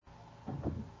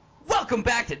Welcome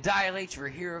back to Dial H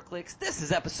for HeroClix. This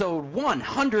is episode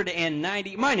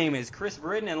 190. My name is Chris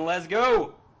Britton, and let's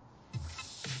go!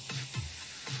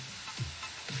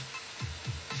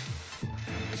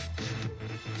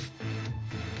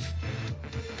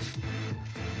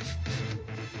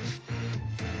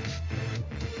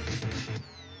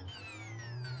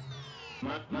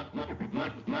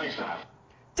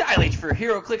 Dial H for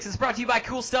HeroClix is brought to you by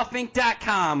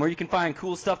CoolStuffInc.com, where you can find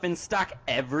cool stuff in stock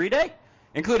every day,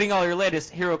 including all your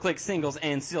latest HeroClix singles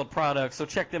and sealed products. So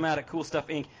check them out at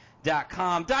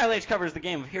CoolStuffInc.com. Dial H covers the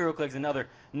game of HeroClix and other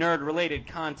nerd-related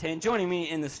content. Joining me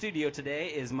in the studio today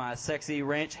is my sexy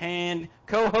ranch hand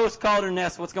co-host Calder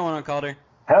Ness. What's going on, Calder?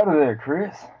 Howdy there,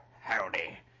 Chris.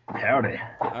 Howdy. Howdy.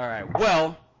 All right.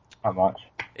 Well, Not much.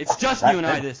 It's just you and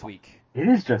I this week. It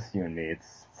is just you and me.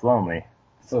 It's lonely.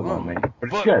 So lonely. But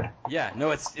it's good. Yeah,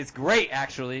 no, it's great,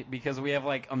 actually, because we have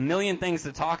like a million things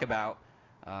to talk about.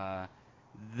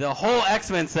 The whole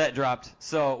X-Men set dropped,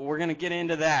 so we're going to get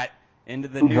into that, into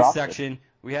the news section.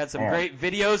 We had some great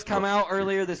videos come out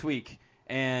earlier this week,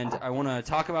 and I want to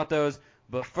talk about those.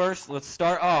 But first, let's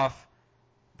start off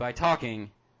by talking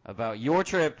about your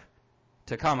trip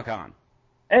to Comic-Con.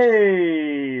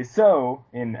 Hey! So,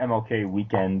 in MLK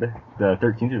weekend, the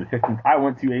 13th or the 15th, I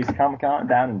went to Ace Comic-Con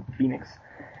down in Phoenix,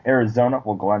 Arizona,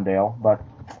 well, Glendale, but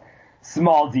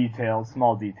small details.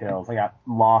 I got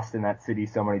lost in that city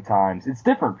so many times. It's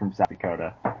different from South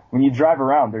Dakota. When you drive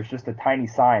around, there's just a tiny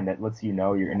sign that lets you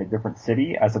know you're in a different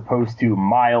city, as opposed to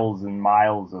miles and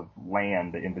miles of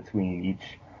land in between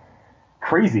each.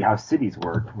 Crazy how cities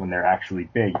work when they're actually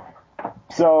big.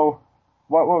 So,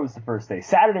 what was the first day?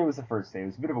 Saturday was the first day. It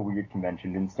was a bit of a weird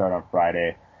convention. Didn't start on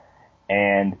Friday.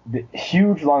 And the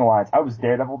huge long lines. I was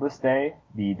Daredevil this day,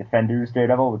 the Defenders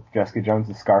Daredevil with Jessica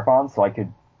Jones' scarf on, so I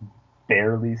could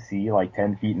barely see like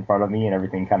 10 feet in front of me, and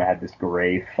everything kind of had this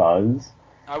gray fuzz.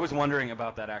 I was wondering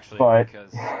about that, actually,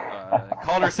 because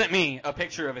Calder sent me a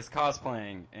picture of his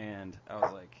cosplaying, and I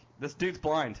was like, this dude's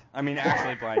blind. I mean,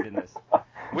 actually blind in this.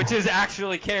 Which is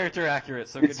actually character accurate,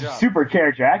 so good job. It's super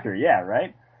character accurate, yeah,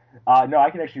 right? No,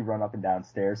 I could actually run up and down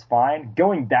stairs fine.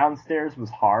 Going downstairs was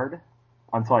hard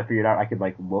until I figured out I could,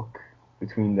 like, look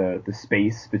between the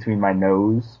space between my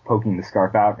nose, poking the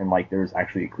scarf out, and, like, there was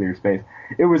actually a clear space.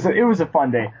 It was a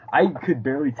fun day. I could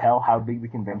barely tell how big the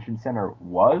convention center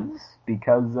was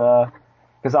because I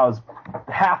was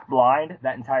half blind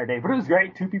that entire day. But it was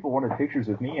great. 2 people wanted pictures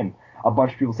with me, and a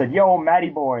bunch of people said, "Yo, Matty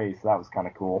Boy!" So that was kind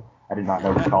of cool. I did not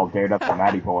know we called Daredevil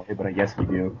Matty Boy, but I guess we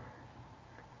do.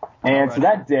 And so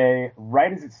that day,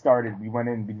 right as it started, we went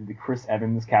in and we did the Chris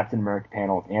Evans Captain America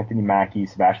panel with Anthony Mackie,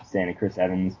 Sebastian Stan, and Chris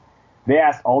Evans. They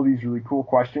asked all these really cool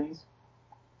questions.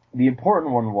 The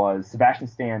important one was Sebastian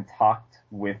Stan talked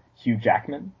with Hugh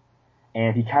Jackman,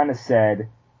 and he kind of said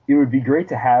it would be great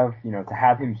to have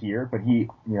him here, but Hugh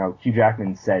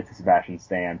Jackman said to Sebastian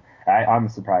Stan, I'm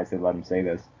surprised they let him say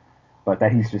this, but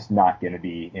that he's just not going to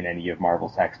be in any of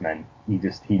Marvel's X-Men. He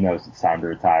knows it's time to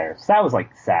retire. So that was,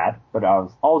 like, sad, but I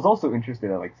was also interested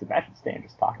in, like, Sebastian Stan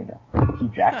just talking to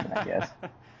Hugh Jackman, I guess.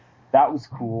 That was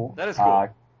cool. That is cool.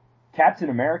 Captain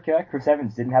America, Chris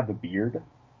Evans didn't have the beard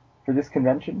for this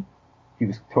convention. He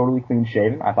was totally clean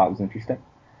shaven. I thought it was interesting.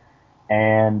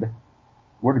 And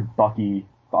where did Bucky...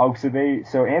 Oh,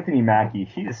 so Anthony Mackie,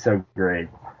 he is so great.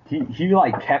 He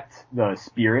like kept the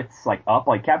spirits like up.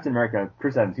 Like Captain America,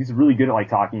 Chris Evans, he's really good at like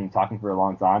talking for a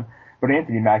long time. But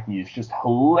Anthony Mackie is just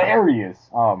hilarious.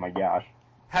 Oh my gosh.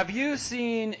 Have you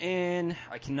seen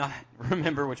I cannot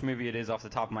remember which movie it is off the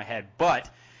top of my head, but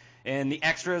in the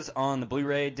extras on the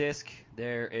Blu-ray disc,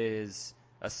 there is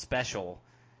a special,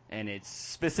 and it's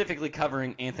specifically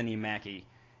covering Anthony Mackie.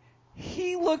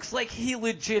 He looks like he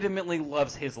legitimately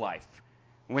loves his life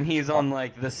when he's on,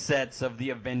 like, the sets of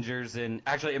the Avengers, and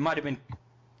actually, it might have been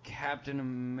Captain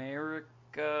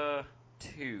America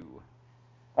 2.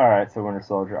 Alright, so Winter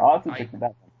Soldier. I'll have to check that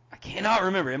one. I cannot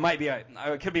remember. It might be, I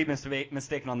could be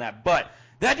mistaken on that, but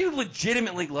that dude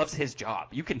legitimately loves his job.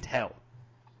 You can tell.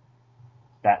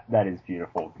 That is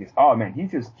beautiful. Because, oh man,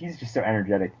 he's just so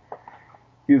energetic.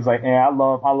 He was like, I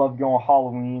love going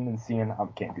Halloween and seeing, I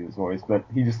can't do his voice, but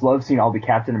he just loves seeing all the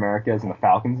Captain Americas and the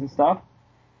Falcons and stuff.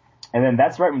 And then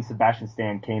that's right when Sebastian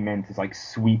Stan came in to like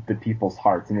sweep the people's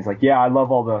hearts. And he's like, yeah, I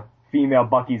love all the female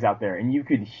Buckies out there. And you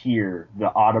could hear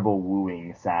the audible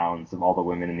wooing sounds of all the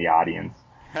women in the audience.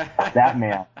 That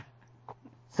man.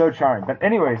 So charming. But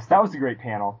anyways, that was a great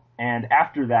panel. And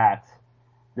after that,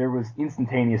 there was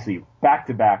instantaneously, back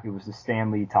to back, it was the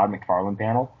Stan Lee Todd McFarlane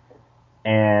panel.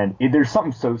 And there's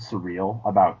something so surreal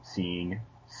about seeing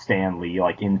Stan Lee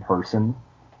like in person.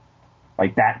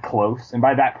 Like that close, and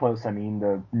by that close I mean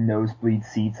the nosebleed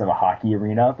seats of a hockey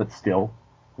arena, but still,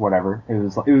 whatever.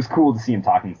 It was cool to see him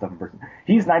talking and stuff in person.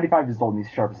 He's 95 years old and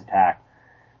he's sharp as a tack.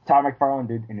 Todd McFarlane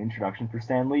did an introduction for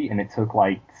Stan Lee, and it took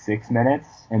like 6 minutes.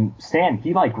 And Stan,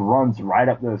 he like runs right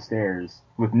up those stairs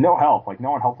with no help. Like, no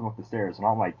one helped him up the stairs. And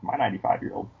I'm like, my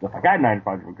 95-year-old, if I got a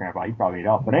 95-year-old grandpa, he'd probably need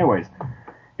help. But anyways,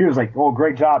 he was like, oh,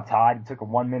 great job, Todd. You took a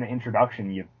 1-minute introduction.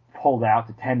 You pulled out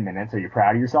to 10 minutes. Are you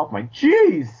proud of yourself? I'm like,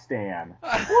 jeez, Stan.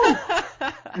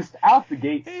 Just out the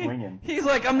gate swinging. He's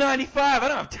like, I'm 95. I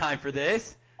don't have time for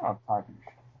this. I don't have time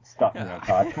for stuff,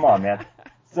 Todd. Come on, man.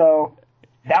 So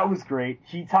that was great.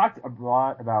 He talked a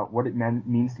lot about what it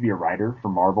means to be a writer for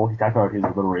Marvel. He talked about his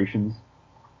alliterations.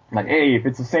 Like, hey, if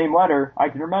it's the same letter, I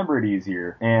can remember it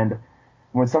easier. And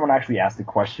when someone actually asked a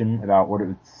question about what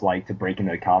it's like to break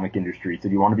into the comic industry, so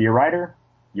do you want to be a writer?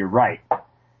 You're right.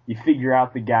 You figure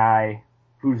out the guy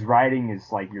whose writing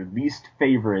is like your least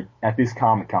favorite at this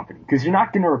comic company. Because you're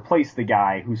not going to replace the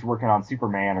guy who's working on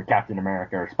Superman or Captain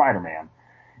America or Spider-Man.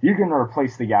 You're going to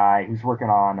replace the guy who's working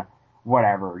on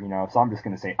whatever, so I'm just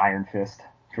going to say Iron Fist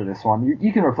for this one.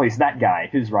 You can replace that guy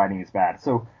if his writing is bad.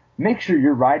 So make sure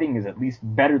your writing is at least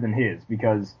better than his,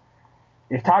 because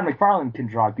if Todd McFarlane can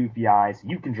draw goofy eyes,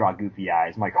 you can draw goofy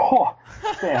eyes. I'm like, oh,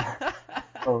 damn.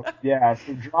 So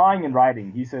drawing and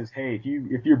writing, he says, hey,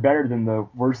 if you're better than the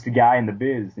worst guy in the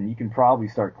biz, then you can probably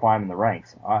start climbing the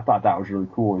ranks. I thought that was really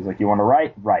cool. He's like, you want to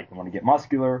write? Write. You want to get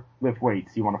muscular? Lift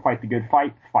weights. You want to fight the good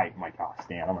fight? Fight. I'm like, oh,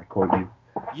 Stan, I'm going to quote you.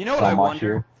 You know what I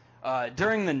wonder?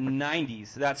 During the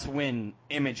 90s, that's when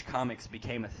Image Comics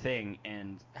became a thing.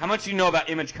 And how much do you know about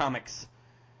Image Comics?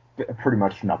 Pretty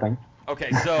much nothing.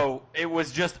 Okay, so it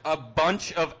was just a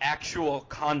bunch of actual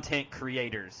content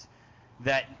creators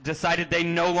that decided they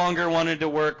no longer wanted to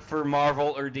work for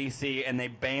Marvel or DC, and they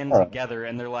band together,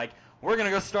 and they're like, we're going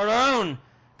to go start our own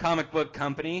comic book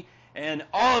company, and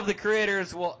all of the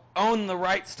creators will own the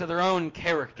rights to their own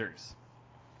characters.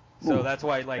 So that's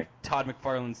why, like, Todd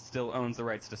McFarlane still owns the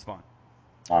rights to Spawn.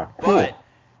 Cool. But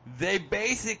they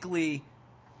basically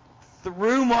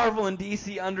threw Marvel and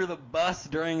DC under the bus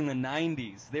during the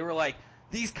 90s. They were like,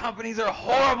 these companies are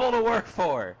horrible to work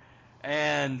for.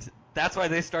 And that's why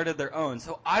they started their own.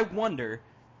 So I wonder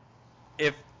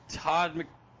if Todd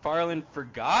McFarlane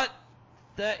forgot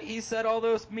that he said all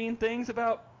those mean things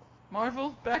about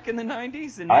Marvel back in the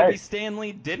 90s, and maybe Stan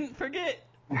Lee didn't forget.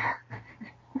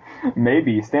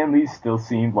 Maybe. Stan Lee still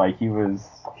seemed like he was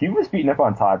beating up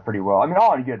on Todd pretty well. I mean,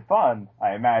 all in good fun,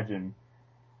 I imagine.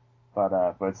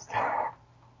 But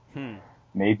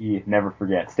maybe never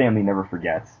forget. Stan Lee never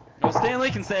forgets. Well, Stan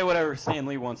Lee can say whatever Stan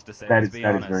Lee wants to say. That is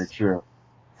very true.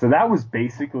 So that was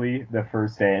basically the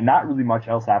first day, and not really much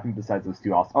else happened besides those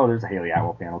two. Oh, there's a Haley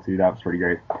Atwell panel too. That was pretty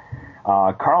great.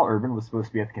 Carl Urban was supposed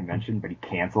to be at the convention, but he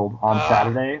canceled on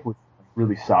Saturday, which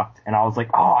really sucked. And I was like,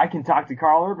 oh, I can talk to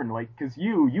Carl Urban, like, because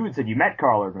you had said you met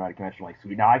Carl Urban at a convention. Like,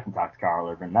 sweet, now I can talk to Carl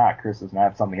Urban. Nah, Chris doesn't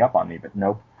have something up on me, but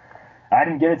nope. I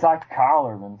didn't get to talk to Carl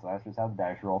Urban, so that's just how the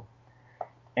dice roll.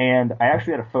 And I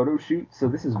actually had a photo shoot, so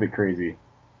this is a bit crazy.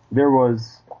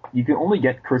 You can only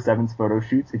get Chris Evans photo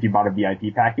shoots if you bought a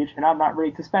VIP package, and I'm not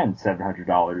ready to spend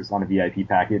 $700 on a VIP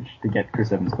package to get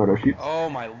Chris Evans photo shoots. Oh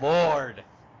my lord.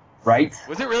 Right?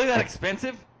 Was it really that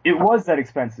expensive? It was that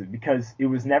expensive because it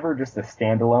was never just a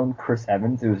standalone Chris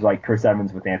Evans. It was like Chris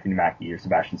Evans with Anthony Mackie or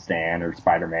Sebastian Stan or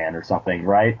Spider-Man or something,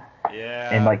 right?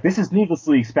 Yeah. And like, this is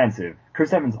needlessly expensive.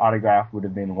 Chris Evans' autograph would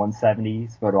have been $170,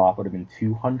 his photo op would have been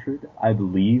 $200, I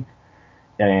believe.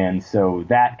 And so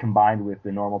that combined with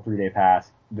the normal 3-day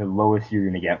pass, the lowest you're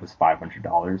going to get was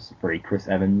 $500 for a Chris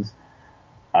Evans,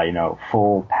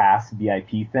 full pass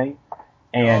VIP thing.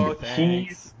 And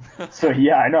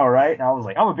yeah, I know, right? And I was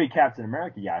like, I'm a big Captain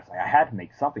America guy. So I had to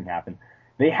make something happen.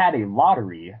 They had a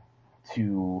lottery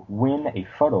to win a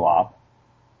photo op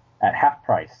at half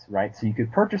price, right? So you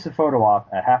could purchase a photo op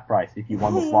at half price if you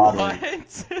won this lottery.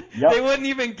 What? Yep. They wouldn't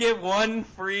even give one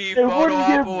free photo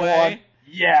op away? One.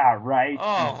 Yeah, right.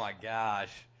 Oh my gosh.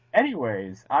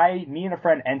 Anyways, me and a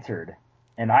friend entered,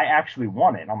 and I actually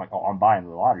won it. I'm like, oh, I'm buying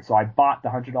the lottery. So I bought the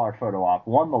 $100 photo op,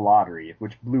 won the lottery,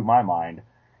 which blew my mind.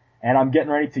 And I'm getting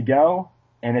ready to go,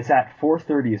 and it's at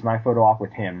 4:30 is my photo op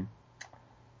with him.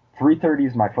 3:30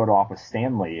 is my photo op with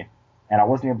Stan Lee, and I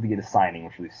wasn't able to get a signing,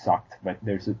 which really sucked. But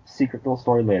there's a secret little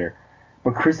story later.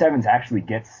 But Chris Evans actually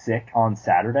gets sick on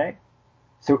Saturday.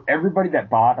 So everybody that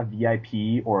bought a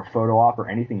VIP or a photo op or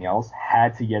anything else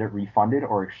had to get it refunded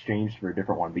or exchanged for a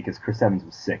different one because Chris Evans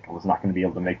was sick and was not going to be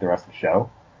able to make the rest of the show.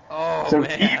 Oh, so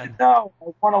man. Even though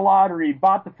I won a lottery,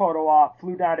 bought the photo op,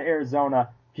 flew down to Arizona,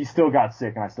 he still got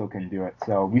sick and I still couldn't do it.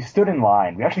 So we stood in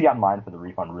line. We actually got in line for the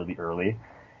refund really early.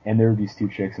 And there were these two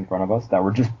chicks in front of us that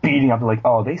were just beating up. They're like,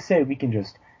 oh, they say we can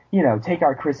just take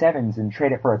our Chris Evans and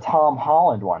trade it for a Tom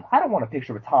Holland one. I don't want a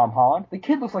picture with Tom Holland. The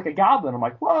kid looks like a goblin. I'm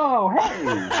like, whoa,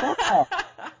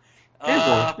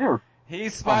 hey,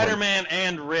 he's Spider-Man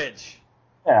and rich.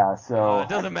 Yeah, so it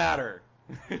doesn't matter.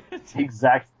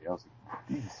 Exactly. I was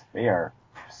like, they are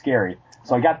scary.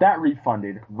 So I got that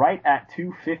refunded right at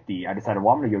 2:50. I decided,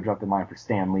 well, I'm gonna go jump in line for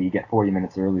Stan Lee, get 40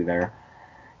 minutes early there.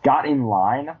 Got in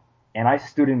line, and I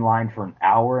stood in line for an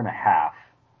hour and a half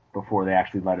before they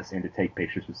actually let us in to take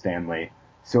pictures with Stan Lee.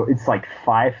 So it's like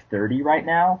 5:30 right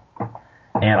now,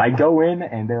 and I go in,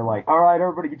 and they're like, all right,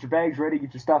 everybody get your bags ready,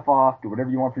 get your stuff off, get whatever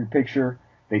you want for your picture.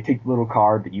 They take the little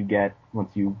card that you get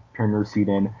once you turn your receipt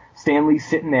in. Stan Lee's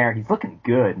sitting there. He's looking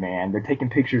good, man. They're taking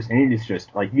pictures, and it is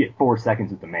just, like, you get 4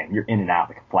 seconds with the man. You're in and out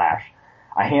like a flash.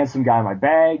 I hand some guy my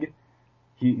bag.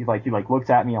 He looks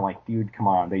at me. I'm like, dude, come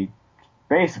on. They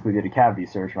basically did a cavity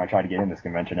search when I tried to get in this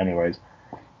convention anyways.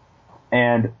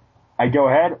 And I go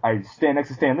ahead. I stand next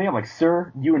to Stan Lee. I'm like,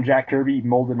 sir, you and Jack Kirby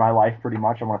molded my life pretty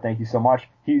much. I want to thank you so much.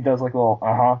 He does like a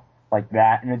little, like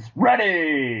that, and it's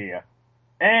ready!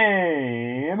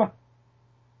 Aim!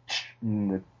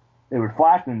 And it would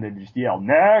flash, and then they'd just yell,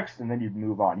 next, and then you'd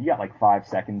move on. You got like 5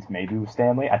 seconds maybe with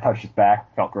Stan Lee. I touched his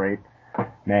back. Felt great.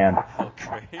 Man. Felt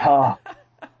great. And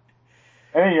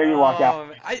then you walk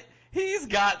out. He's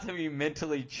got to be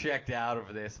mentally checked out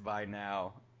of this by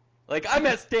now. Like, I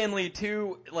met Stan Lee,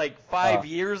 too, like 5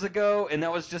 years ago, and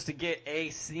that was just to get a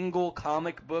single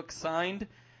comic book signed.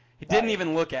 He didn't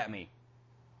even look at me.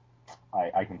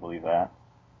 I can believe that.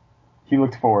 He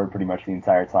looked forward pretty much the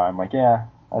entire time. Like, yeah,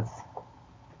 that's...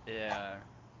 Yeah.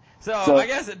 So I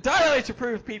guess dilates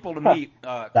approved people to meet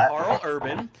Carl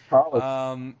Urban.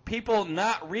 People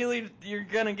not really you're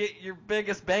going to get your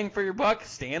biggest bang for your buck,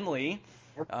 Stan Lee.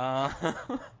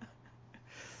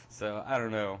 So, I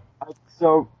don't know.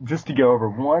 So, just to go over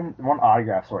one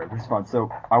autograph story, which is fun. So,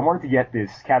 I wanted to get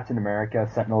this Captain America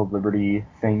Sentinel of Liberty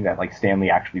thing that, like, Stan Lee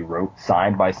actually wrote,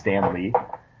 signed by Stan Lee.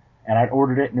 And I'd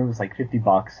ordered it, and it was like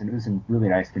 $50, and it was in really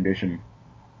nice condition.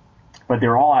 But they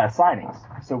were all out of signings.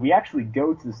 So we actually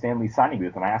go to the Stan Lee signing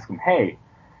booth, and I ask them, hey,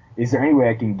 is there any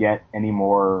way I can get any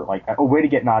more, like, a way to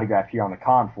get an autograph here on the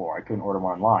con floor? I couldn't order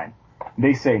one online. And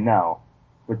they say no.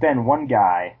 But then one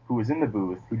guy who was in the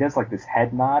booth, he does, like, this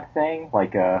head nod thing,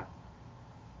 like I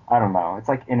don't know, it's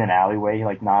like in an alleyway, he,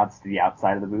 like, nods to the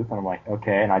outside of the booth, and I'm like,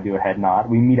 okay, and I do a head nod.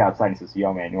 We meet outside, and he says,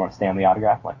 yo, man, you want a Stan Lee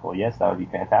autograph? I'm like, well, yes, that would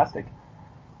be fantastic.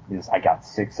 He says, I got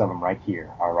 6 of them right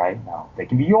here, all right? Now, they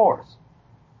can be yours.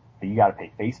 But you got to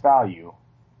pay face value,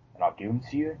 and I'll give them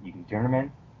to you. You can turn them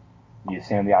in. You just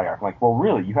send them the autograph. I'm like, well,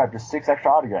 really? You have just 6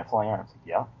 extra autographs lying around? I was like,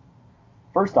 yeah.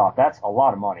 First off, that's a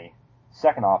lot of money.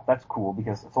 Second off, that's cool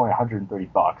because it's only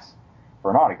 $130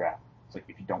 for an autograph. It's like,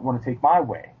 if you don't want to take my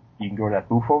way, you can go to that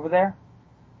booth over there,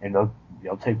 and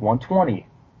they'll take $120.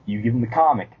 You give them the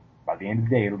comic. By the end of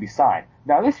the day, it'll be signed.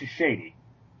 Now, this is shady,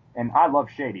 and I love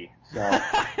shady. So,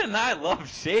 and I love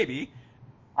shady.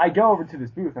 I go over to this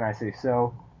booth and I say,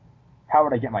 so, how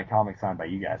would I get my comic signed by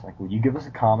you guys? I'm like, well, you give us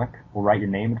a comic, we'll write your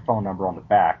name and phone number on the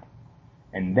back,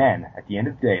 and then, at the end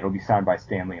of the day, it'll be signed by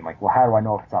Stan Lee. I'm like, well, how do I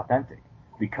know if it's authentic?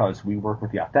 Because we work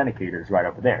with the authenticators right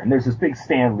over there. And there's this big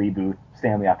Stan Lee booth,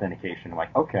 Stan Lee Authentication. I'm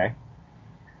like, okay,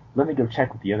 let me go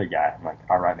check with the other guy. I'm like,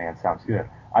 all right, man, sounds good.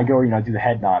 I go, do the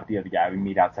head nod with the other guy. We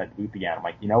meet outside the booth again. I'm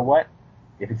like, you know what?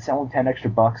 If it's selling 10 extra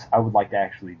bucks, I would like to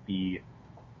actually be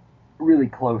really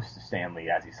close to Stan Lee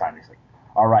as he signed. He's like,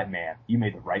 all right, man, you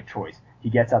made the right choice. He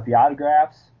gets out the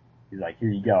autographs. He's like, here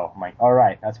you go. I'm like, all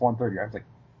right, that's 130. I was like,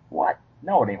 what?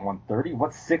 No, it ain't 130.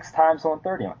 What's 6 times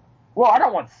 130? I'm like, well, I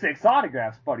don't want 6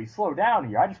 autographs, buddy. Slow down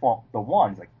here. I just want the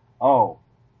one. He's like, oh,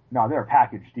 no, they're a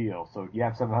package deal. So do you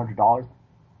have $700?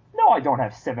 No, I don't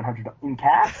have $700 in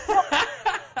cash.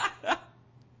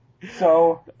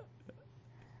 So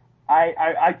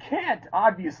I can't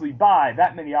obviously buy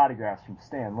that many autographs from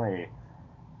Stan Lee.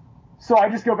 So I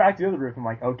just go back to the other booth. I'm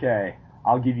like, okay,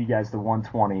 I'll give you guys the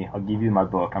 120. I'll give you my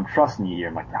book. I'm trusting you here.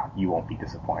 I'm like, no, you won't be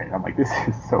disappointed. I'm like, this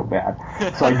is so bad.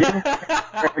 So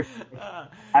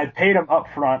I paid him up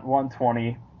front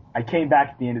 120. I came back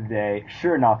at the end of the day.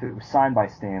 Sure enough, it was signed by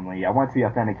Stan Lee. I went to the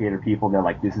authenticator people. They're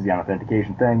like, this is the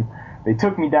authentication thing. They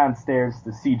took me downstairs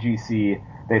to CGC.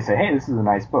 They say, hey, this is a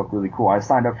nice book, really cool. I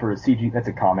signed up for a CG. That's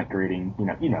a comic grading.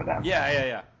 You know them.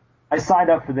 Yeah. I signed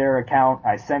up for their account.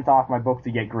 I sent off my book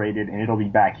to get graded, and it'll be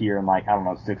back here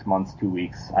in 6 months, 2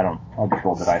 weeks. I'll just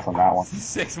roll the dice on that one.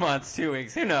 6 months, 2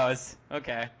 weeks. Who knows?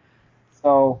 Okay.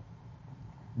 So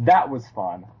that was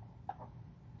fun.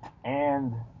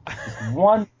 And just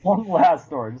one last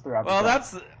story, just to wrap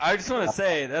this up. I just want to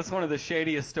say, that's one of the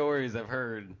shadiest stories I've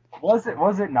heard. Was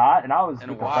it not? And I was in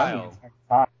a while.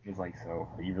 He was like, so,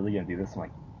 are you really going to do this? I'm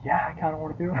like, yeah, I kind of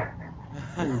want to do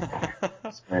it.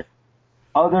 It's great.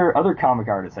 Other comic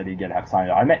artists I did get to have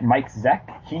signed. I met Mike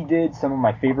Zeck. He did some of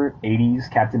my favorite 80s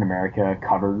Captain America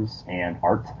covers and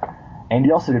art. And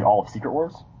he also did all of Secret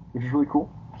Wars, which is really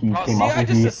cool. He Oh, came see, up I with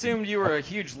just me. assumed you were a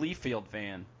huge Leafield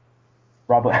fan.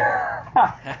 Probably.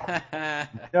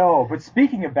 No, but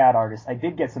speaking of bad artists, I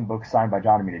did get some books signed by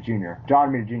John Romita Jr. John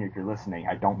Romita Jr., if you're listening,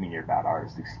 I don't mean you're a bad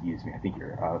artist. Excuse me. I think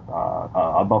you're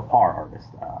above par artist.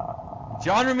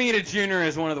 John Romita Jr.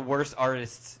 is one of the worst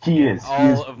artists He in is.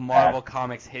 all of Marvel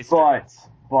Comics history.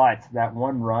 But that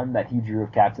one run that he drew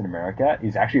of Captain America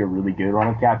is actually a really good run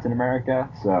of Captain America.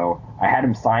 So I had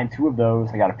him sign 2 of those.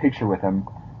 I got a picture with him.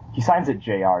 He signs it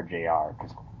JR,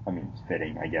 because, I mean, it's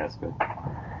fitting, I guess, but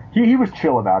he was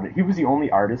chill about it. He was the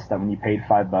only artist that when you paid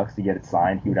 $5 to get it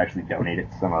signed, he would actually donate it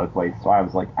to some other place. So I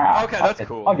was like, okay, that's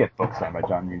cool. I'll get books signed by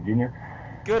John Romita Jr.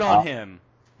 Good on him.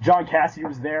 John Cassidy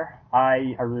was there.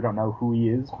 I really don't know who he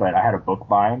is, but I had a book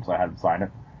by him, so I had him sign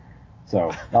it.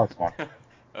 So that was fun.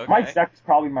 Okay. Mike Zeck is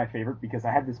probably my favorite because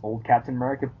I had this old Captain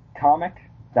America comic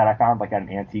that I found like at an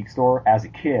antique store. As a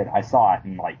kid, I saw it,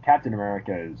 and like Captain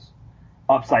America is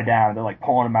upside down, and they're like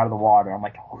pulling him out of the water. I'm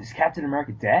like, oh, is Captain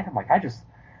America dead? I'm like, I just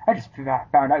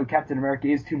found out who Captain America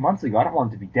is 2 months ago. I don't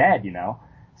want him to be dead, you know?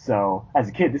 So, as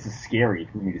a kid, this is scary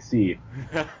for me to see.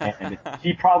 And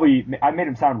I made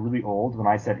him sound really old when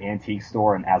I said antique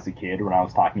store and as a kid when I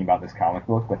was talking about this comic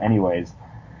book. But anyways,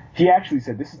 he actually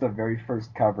said this is the very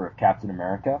first cover of Captain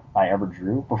America I ever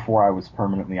drew before I was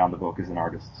permanently on the book as an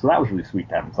artist. So that was really sweet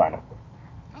to have him sign it.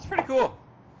 That's pretty cool.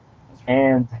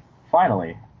 And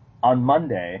finally, on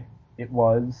Monday, it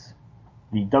was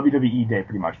the WWE day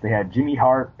pretty much. They had Jimmy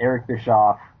Hart, Eric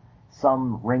Bischoff,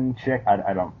 some ring chick,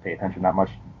 I don't pay attention that much,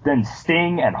 then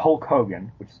Sting and Hulk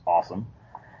Hogan, which is awesome.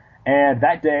 And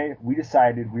that day, we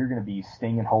decided we were going to be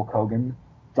Sting and Hulk Hogan,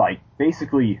 like,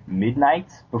 basically midnight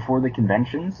before the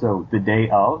convention, so the day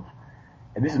of.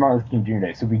 And this is Martin Luther King Jr.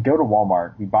 Day. So we go to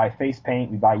Walmart, we buy face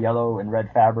paint, we buy yellow and red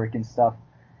fabric and stuff,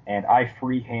 and I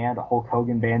freehand a Hulk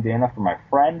Hogan bandana for my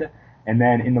friend. And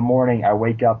then in the morning, I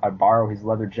wake up, I borrow his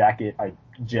leather jacket, I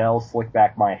gel slick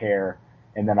back my hair,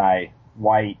 and then I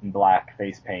white and black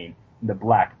face paint. The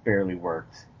black barely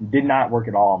worked. It did not work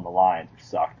at all on the lines, which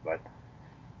sucked, but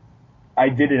I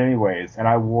did it anyways. And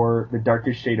I wore the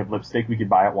darkest shade of lipstick we could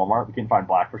buy at Walmart. We couldn't find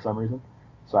black for some reason.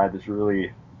 So I had this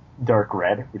really dark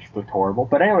red, which looked horrible.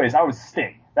 But anyways, I was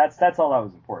Sting. That's all that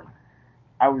was important.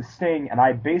 I was Sting, and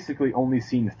I basically only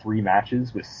seen 3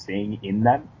 matches with Sting in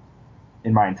them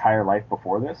in my entire life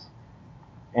before this.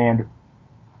 And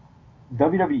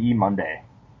WWE Monday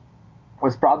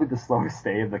was probably the slowest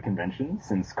day of the convention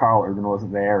since Carl Urban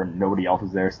wasn't there and nobody else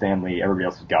was there. Stan Lee, everybody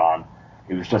else was gone.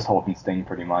 It was just Hulk and Sting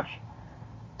pretty much.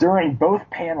 During both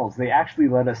panels, they actually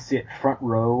let us sit front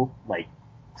row, like,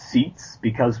 seats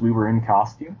because we were in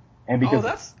costume. And because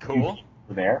that's cool.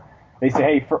 Were there. They say,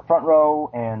 hey, front row,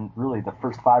 and really the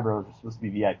first 5 rows are supposed to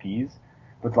be VIPs.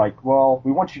 But it's like, well,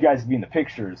 we want you guys to be in the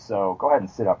pictures, so go ahead and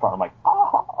sit up front. I'm like,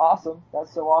 oh, awesome.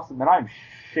 That's so awesome. And I'm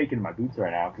shaking in my boots right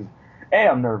now because, A,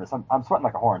 I'm nervous. I'm sweating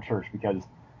like a whore in church because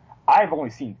I've only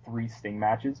seen 3 Sting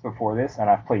matches before this, and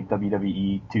I've played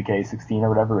WWE 2K16 or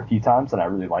whatever a few times, and I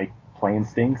really like playing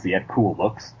Sting because he had cool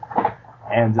looks.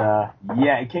 And,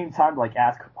 yeah, it came time to, like,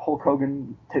 ask Hulk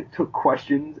Hogan, took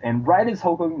questions, and right as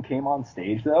Hulk Hogan came on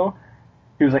stage, though,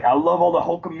 he was like, I love all the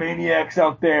Hulkamaniacs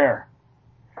out there.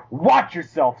 Watch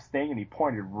yourself, Sting, and he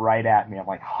pointed right at me. I'm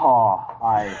like,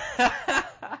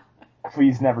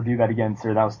 please never do that again,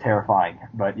 sir. That was terrifying.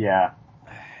 But, yeah.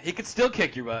 He could still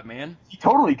kick your butt, man. He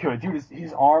totally could. Dude,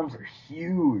 his arms are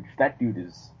huge. That dude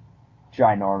is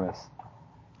ginormous.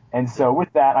 And so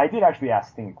with that, I did actually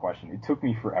ask Sting a question. It took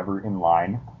me forever in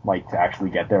line, like, to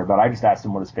actually get there, but I just asked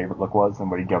him what his favorite look was and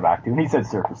what he'd go back to, and he said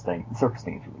Surfer Sting. Surfer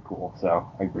Sting is really cool,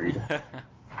 so I agreed.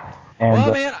 And,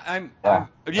 well, man,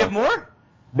 do you have more?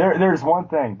 There's one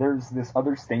thing. There's this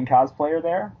other Sting cosplayer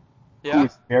there who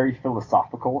is very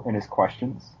philosophical in his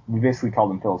questions. We basically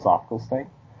called him Philosophical Sting.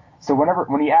 So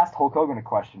when he asked Hulk Hogan a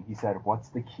question, he said, what's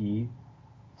the key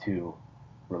to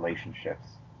relationships?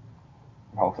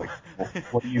 And Hulk's like, well,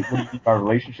 what do you mean by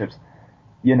relationships?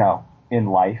 You know, in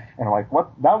life. And I'm like,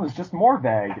 what? That was just more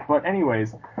vague. But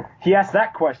anyways, he asked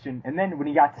that question, and then when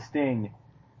he got to Sting,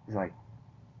 he's like,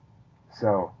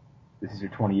 so, this is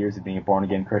your 20 years of being a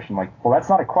born-again Christian. I'm like, well, that's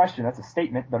not a question, that's a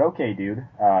statement, but okay, dude.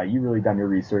 You really done your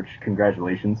research.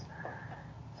 Congratulations.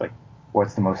 It's like,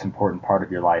 what's the most important part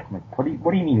of your life? I'm like, what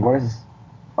do you mean? What is,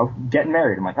 getting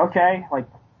married? I'm like, okay, like,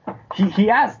 he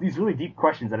asked these really deep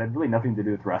questions that had really nothing to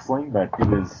do with wrestling, but it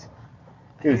was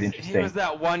interesting. He was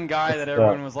that one guy that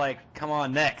everyone was like, come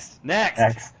on, next.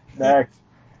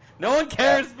 No one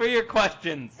cares for your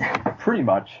questions. Pretty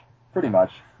much.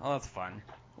 Oh, that's fun.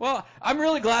 Well, I'm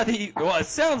really glad that you. Well, it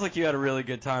sounds like you had a really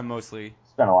good time mostly.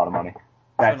 Spent a lot of money.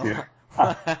 That too.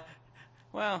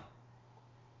 Well,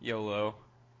 YOLO.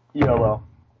 YOLO.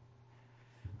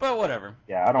 But whatever.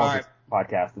 Yeah, I don't want this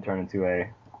podcast to turn into a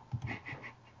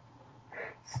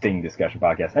Sting discussion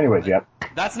podcast. Anyways, yeah.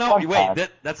 That's not.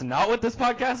 That's not what this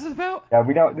podcast is about. Yeah,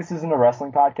 we don't. This isn't a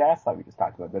wrestling podcast. Like we just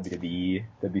talked about WWE,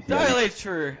 WCW. Dial H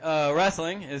for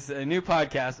Wrestling is a new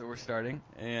podcast that we're starting,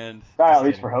 and Dial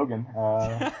H for Hogan. All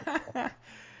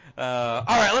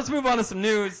right, let's move on to some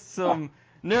news, some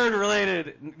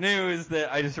nerd-related news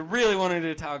that I just really wanted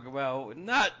to talk about.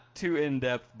 Not too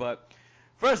in-depth, but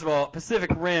first of all,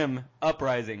 Pacific Rim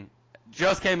Uprising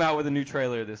just came out with a new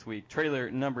trailer this week. Trailer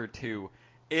number 2.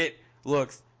 It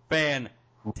looks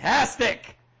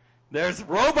fantastic. There's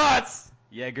robots,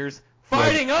 Jaegers,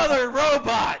 fighting other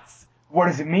robots. What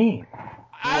does it mean?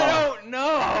 I don't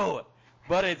know.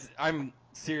 But I'm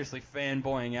seriously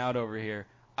fanboying out over here.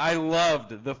 I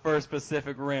loved the first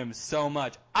Pacific Rim so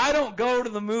much. I don't go to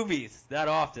the movies that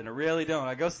often. I really don't.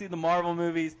 I go see the Marvel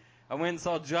movies. I went and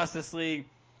saw Justice League.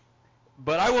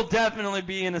 But I will definitely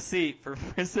be in a seat for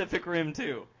Pacific Rim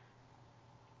 2.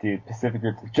 Dude, Pacific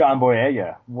Rim. John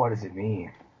Boyega. What does it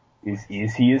mean? Is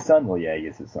he his son? Well, yeah, he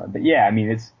is his son. But yeah, I mean,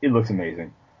 it looks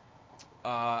amazing.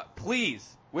 Please,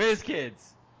 WizKids,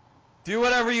 do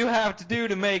whatever you have to do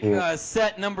to make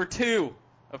set number 2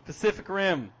 of Pacific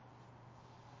Rim.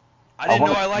 I didn't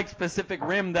know I liked Pacific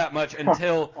Rim that much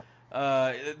until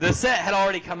the set had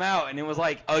already come out, and it was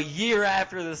like a year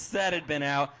after the set had been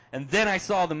out, and then I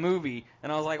saw the movie,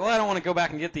 and I was like, well, I don't want to go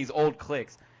back and get these old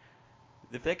clicks.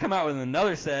 If they come out with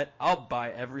another set, I'll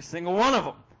buy every single one of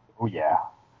them. Oh, yeah.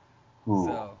 Ooh.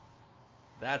 So,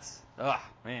 that's,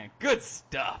 man, good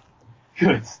stuff.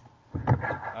 Good.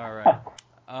 All right.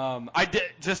 I did,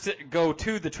 just to go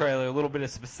to the trailer, a little bit of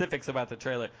specifics about the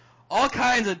trailer. All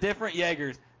kinds of different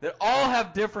Jaegers that all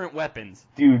have different weapons.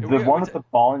 Dude, the one with the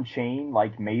ball and chain,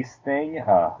 like mace thing,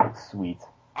 sweet.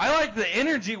 I like the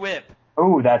energy whip.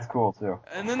 Oh, that's cool too.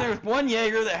 And then there's one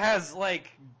Jaeger that has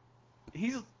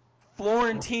he's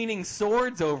Florentining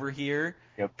swords over here,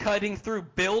 cutting through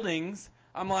buildings.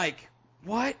 I'm like,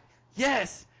 what?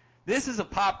 Yes, this is a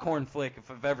popcorn flick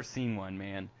if I've ever seen one,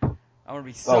 man. I'm gonna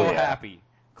be so happy,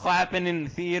 clapping in the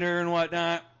theater and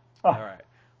whatnot. All right,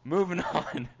 moving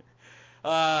on.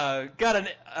 Got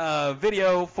a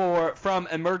video from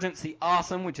Emergency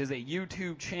Awesome, which is a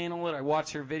YouTube channel that I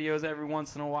watch her videos every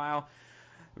once in a while.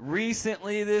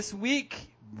 Recently this week,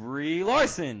 Brie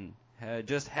Larson had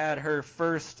just had her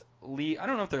first I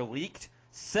don't know if they're leaked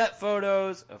set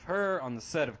photos of her on the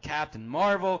set of Captain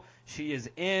Marvel. She is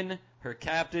in her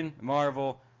Captain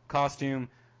Marvel costume.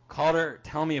 Calder,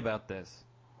 tell me about this.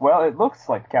 Well, it looks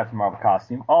like the Captain Marvel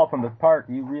costume. All from the part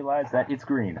you realize that it's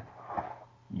green.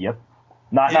 Yep.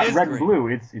 Not red and blue,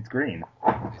 it's green.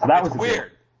 So that was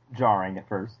weird. Jarring at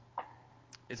first.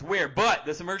 It's weird, but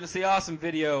this Emergency Awesome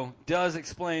video does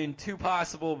explain 2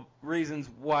 possible reasons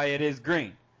why it is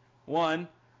green. One,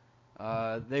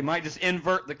 they might just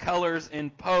invert the colors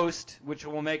in post, which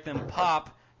will make them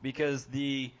pop because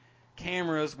the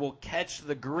cameras will catch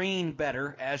the green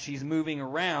better as she's moving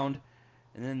around,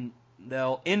 and then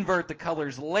they'll invert the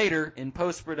colors later in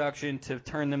post-production to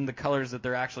turn them the colors that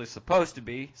they're actually supposed to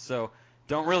be. So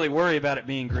don't really worry about it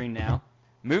being green now.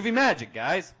 Movie magic,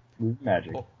 guys. Movie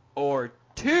magic. Or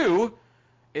 2,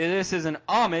 this is an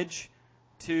homage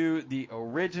to the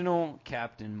original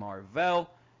Captain Marvel,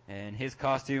 and his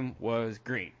costume was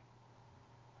green.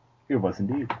 It was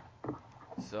indeed.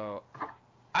 So,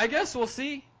 I guess we'll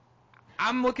see.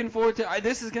 I'm looking forward to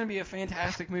this is going to be a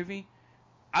fantastic movie.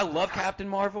 I love Captain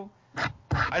Marvel.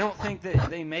 I don't think that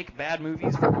they make bad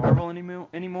movies for Marvel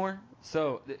anymore,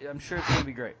 so I'm sure it's going to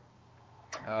be great.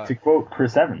 To quote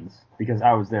Chris Evans, because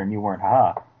I was there and you weren't,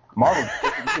 haha.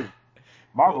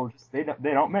 Marvel just they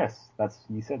don't miss.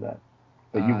 You said that.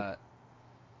 But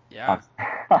yeah.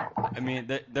 I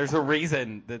mean, there's a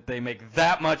reason that they make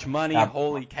that much money.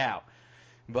 Holy cow.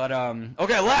 But,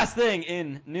 okay, last thing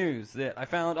in news that I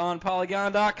found on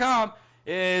Polygon.com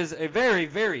is a very,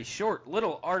 very short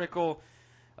little article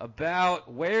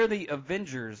about where the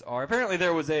Avengers are. Apparently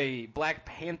there was a Black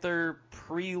Panther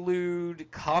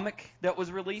prelude comic that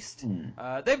was released.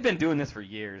 They've been doing this for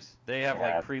years. They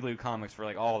have, prelude comics for,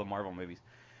 all the Marvel movies.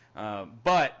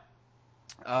 But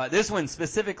this one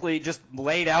specifically just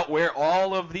laid out where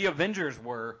all of the Avengers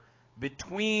were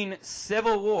between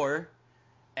Civil War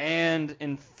and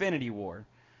Infinity War.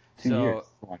 2 years.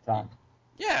 A long time.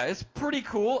 Yeah, it's pretty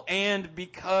cool, and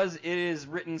because it is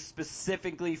written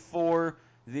specifically for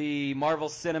the Marvel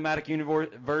Cinematic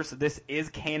Universe. This is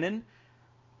canon.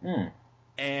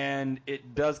 And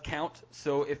it does count.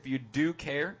 So if you do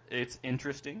care, it's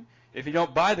interesting. If you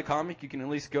don't buy the comic, you can at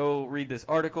least go read this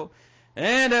article.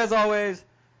 And as always,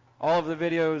 all of the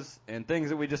videos and things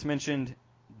that we just mentioned,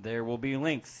 there will be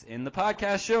links in the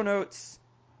podcast show notes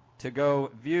to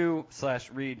go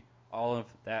view/read all of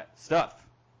that stuff.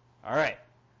 All right,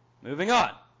 moving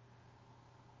on.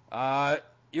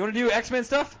 You want to do X-Men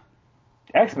stuff?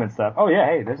 X-Men stuff? Oh, yeah,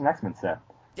 hey, there's an X-Men set.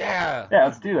 Yeah. Yeah,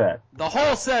 let's do that. The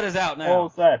whole set is out now. Whole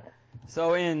set.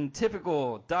 So in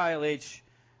typical Dial H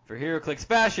for HeroClix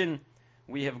fashion,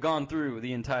 we have gone through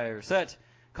the entire set.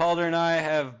 Calder and I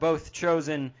have both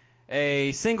chosen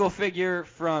a single figure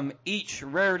from each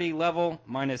rarity level,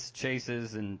 minus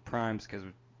chases and primes, because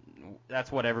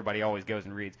that's what everybody always goes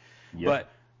and reads. Yep. But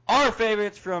our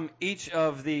favorites from each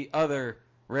of the other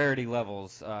rarity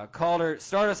levels. Calder,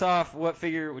 start us off. What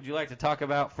figure would you like to talk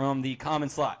about from the common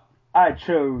slot? I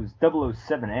chose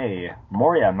 007A,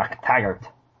 Moria MacTaggart.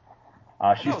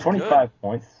 She's 25 good.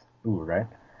 points. Ooh, right?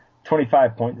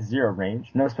 25 points, 0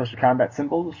 range, no special combat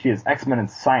symbols. She has X-Men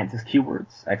and Scientist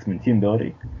keywords, X-Men team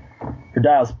ability. Her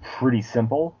dial's pretty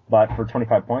simple, but for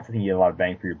 25 points, I think you get a lot of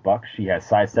bang for your buck. She has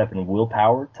Sidestep and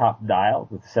Willpower, top dial,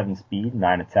 with 7 speed,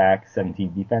 9 attack,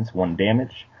 17 defense, 1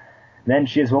 damage. Then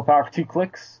she has Willpower for 2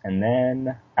 clicks, and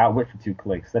then Outwit for 2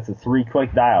 clicks. That's a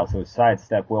 3-click dial, so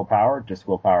Sidestep, Willpower, just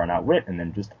Willpower and Outwit, and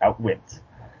then just Outwit.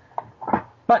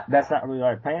 But that's not really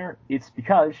why I play her. It's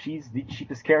because she's the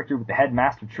cheapest character with the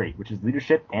Headmaster trait, which is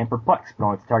Leadership and Perplex, but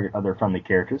only to target other friendly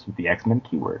characters with the X-Men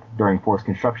keyword. During force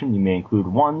construction, you may include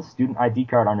 1 student ID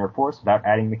card on your force without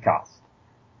adding the cost.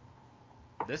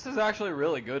 This is actually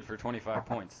really good for 25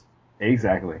 points.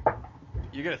 Exactly.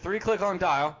 You get a 3-click on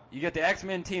dial, you get the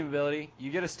X-Men team ability,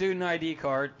 you get a student ID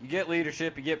card, you get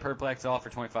Leadership, you get Perplex, all for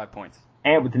 25 points.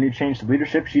 And with the new change to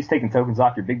Leadership, she's taking tokens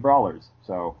off your big brawlers,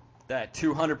 so... That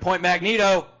 200-point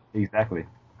Magneto! Exactly.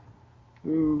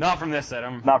 Ooh. Not from this set,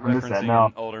 I'm Not from referencing this set, no.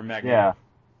 an older Magneto. Yeah.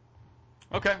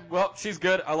 Okay, well, she's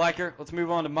good. I like her. Let's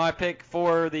move on to my pick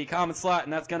for the common slot,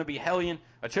 and that's going to be Hellion.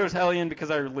 I chose Hellion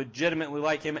because I legitimately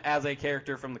like him as a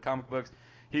character from the comic books.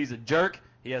 He's a jerk.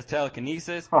 He has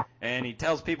telekinesis, and he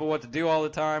tells people what to do all the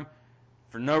time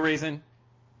for no reason.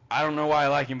 I don't know why I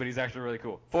like him, but he's actually really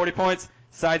cool. 40 points,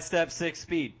 sidestep, 6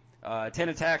 speed, 10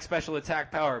 attack, special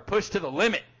attack power, push to the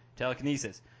limit,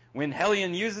 telekinesis. When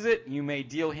Hellion uses it, you may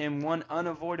deal him 1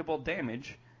 unavoidable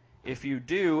damage. If you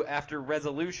do, after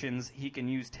resolutions, he can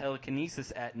use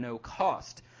telekinesis at no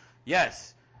cost.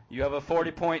 Yes, you have a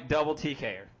 40-point double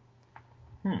TKer.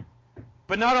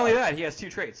 But not only that, he has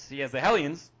 2 traits. He has the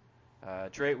Hellions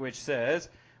trait, which says,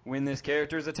 when this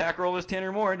character's attack roll is 10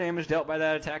 or more, damage dealt by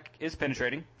that attack is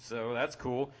penetrating. So that's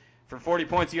cool. For 40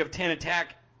 points, you have 10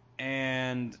 attack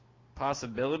and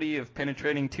possibility of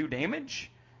penetrating 2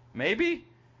 damage? Maybe?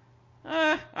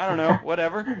 I don't know.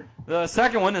 Whatever. The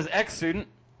second one is X-Student.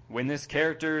 When this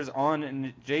character's on an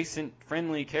adjacent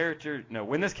friendly character... No,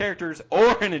 when this character's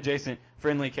or an adjacent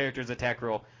friendly character's attack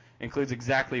roll includes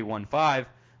exactly 1/5,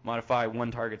 modify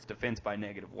one target's defense by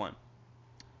 -1.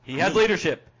 He has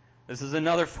Leadership. This is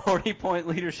another 40-point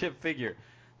Leadership figure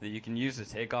that you can use to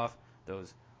take off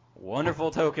those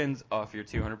wonderful tokens off your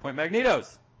 200-point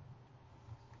Magnetos.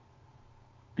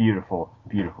 Beautiful.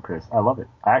 Beautiful, Chris. I love it.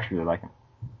 I actually really like him.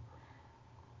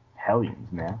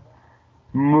 Hellions, man.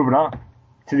 Moving on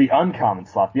to the uncommon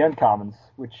slot. The uncommons,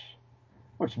 which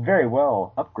very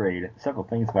well upgrade several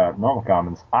things about normal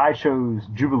commons. I chose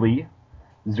Jubilee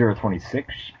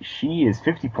 026. She is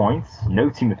 50 points, no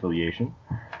team affiliation,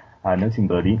 no team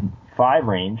ability, 5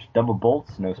 range, double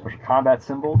bolts, no special combat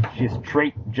symbol. She has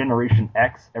trait Generation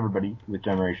X. Everybody with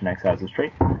Generation X has this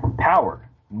trait. Power,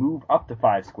 move up to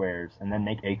 5 squares and then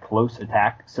make a close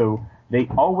attack. So they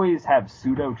always have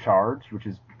pseudo charge, which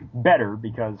is better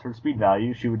because her speed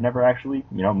value, she would never actually,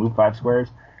 move 5 squares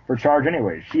for charge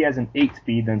anyway. She has an 8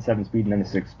 speed, then 7 speed, and then a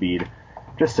 6 speed.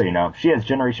 Just so you know, she has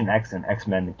Generation X and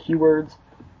X-Men keywords.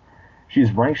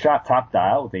 She's running shot top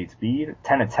dial with 8 speed,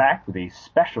 10 attack with a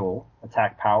special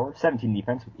attack power, 17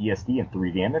 defense with ESD and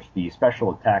 3 damage. The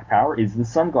special attack power is the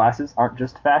sunglasses aren't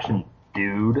just fashion,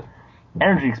 dude.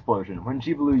 Energy Explosion. When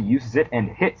Jubilee uses it and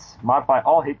hits, modify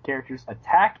all hit characters'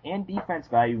 attack and defense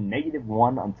value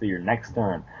 -1 until your next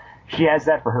turn. She has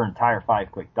that for her entire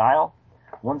 5-click dial.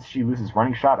 Once she loses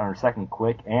Running Shot on her second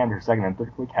click, and her second and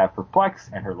third click have Perplex,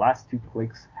 and her last 2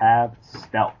 clicks have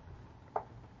Stealth.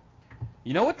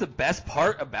 You know what the best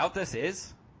part about this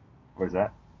is? What is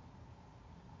that?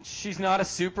 She's not a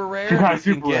super rare. She's not you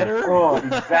super can get rare. her. Oh,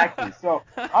 exactly. So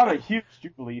I'm a huge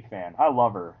Jubilee fan. I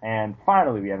love her. And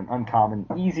finally we have an uncommon,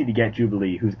 easy to get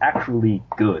Jubilee who's actually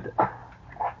good.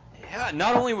 Yeah,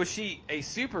 not only was she a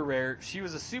super rare, she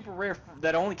was a super rare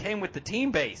that only came with the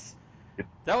team base.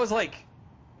 That was like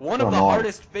one So of the annoying.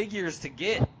 hardest figures to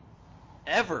get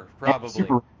ever, And probably.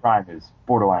 Super Prime is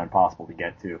borderline impossible to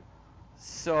get to.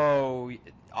 So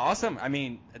awesome. I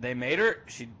mean, they made her.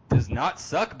 She does not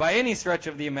suck by any stretch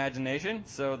of the imagination,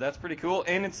 so that's pretty cool.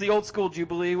 And it's the old school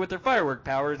Jubilee with their firework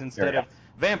powers instead of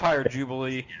Vampire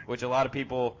Jubilee, which a lot of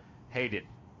people hated.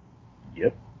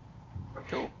 Yep.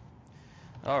 Cool.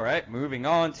 All right, moving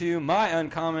on to my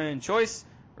uncommon choice.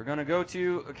 We're going to go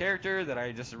to a character that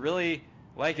I just really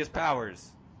like his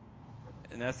powers,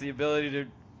 and that's the ability to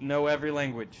know every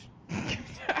language.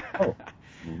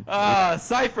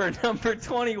 Cypher number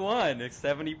 21, a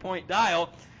 70-point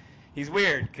dial. He's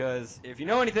weird because if you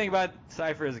know anything about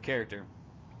Cypher as a character,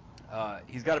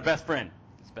 he's got a best friend.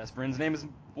 His best friend's name is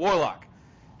Warlock.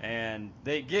 And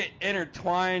they get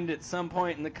intertwined at some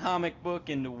point in the comic book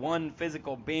into one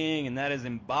physical being, and that is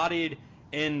embodied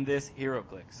in this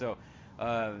HeroClick. So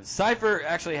Cypher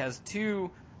actually has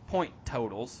 2 point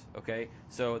totals, okay?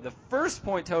 So the first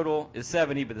point total is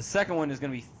 70, but the second one is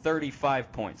going to be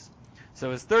 35 points. So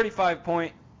his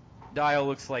 35-point dial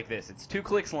looks like this. It's 2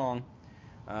 clicks long.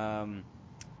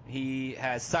 He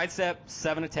has sidestep,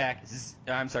 7 attack,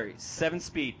 7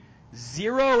 speed,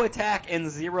 0 attack, and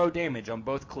 0 damage on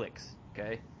both clicks.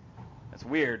 Okay? That's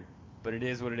weird, but it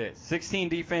is what it is. 16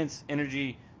 defense,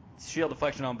 energy, shield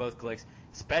deflection on both clicks.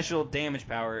 Special damage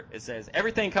power, it says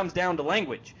everything comes down to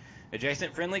language.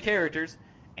 Adjacent friendly characters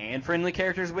and friendly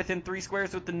characters within 3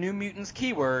 squares with the New Mutants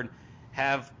keyword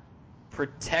have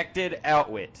protected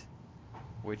outwit,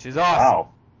 which is awesome. Wow.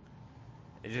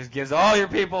 It just gives all your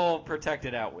people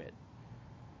protected outwit.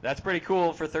 That's pretty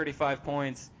cool for 35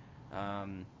 points.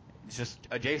 It's just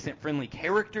adjacent friendly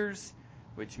characters,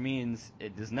 which means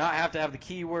it does not have to have the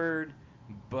keyword,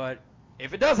 but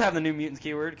if it does have the New Mutants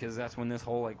keyword, because that's when this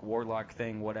whole like Warlock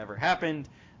thing, whatever happened,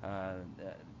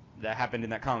 that happened in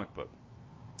that comic book.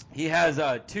 He has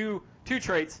two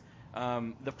traits.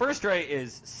 The first trait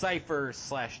is Cypher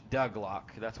 / Douglock.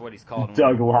 That's what he's called.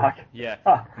 Douglock. Yeah.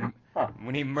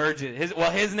 When he merges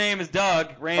his name is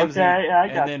Doug Ramsey. Okay, yeah, I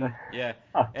got and then that. yeah,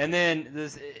 and then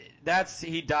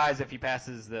he dies if he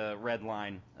passes the red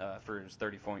line for his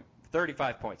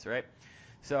 35 points, right?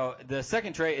 So the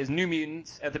second trait is New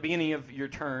Mutants. At the beginning of your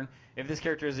turn, if this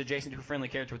character is adjacent to a friendly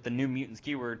character with the New Mutants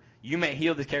keyword, you may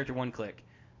heal this character 1 click.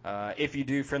 If you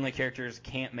do, friendly characters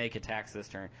can't make attacks this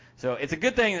turn. So it's a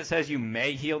good thing that says you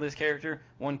may heal this character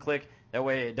 1 click. That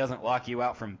way it doesn't lock you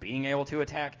out from being able to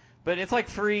attack. But it's like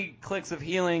 3 clicks of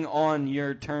healing on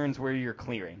your turns where you're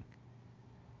clearing.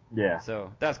 Yeah.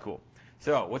 So that's cool.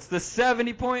 So what's the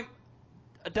 70-point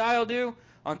dial do?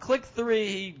 On click 3,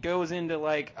 he goes into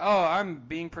like, oh, I'm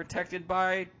being protected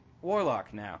by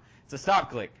Warlock now. It's a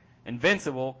stop click.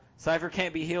 Invincible. Cypher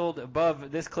can't be healed above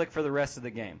this click for the rest of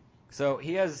the game. So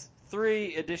he has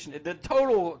 3 addition. The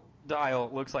total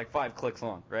dial looks like 5 clicks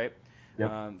long, right?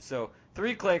 Yep. So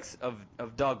 3 clicks of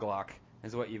Douglock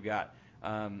is what you've got.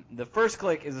 The first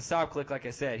click is a stop click, like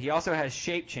I said. He also has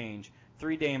shape change,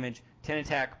 3 damage, 10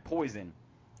 attack, poison,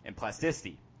 and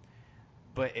plasticity.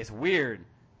 But it's weird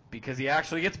because he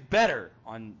actually gets better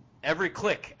on every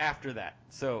click after that.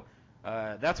 So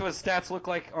that's what his stats look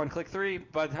like on click 3.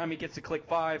 By the time he gets to click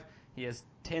 5, he has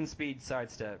 10 speed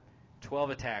sidestep, 12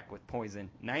 attack with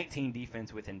poison, 19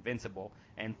 defense with invincible,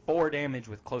 and 4 damage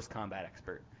with close combat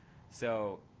expert.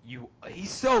 So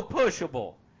he's so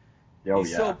pushable. Oh,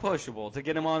 He's so pushable to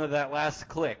get him onto that last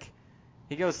click.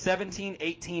 He goes 17,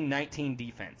 18, 19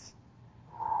 defense.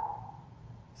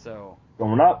 So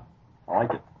Going up. I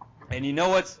like it. And you know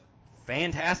what's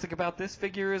fantastic about this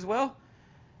figure as well?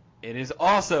 It is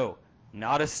also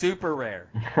not a super rare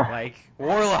like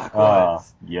Warlock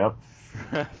was. Yep.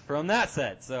 From that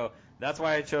set. So that's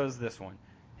why I chose this one.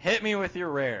 Hit me with your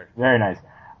rare. Very nice.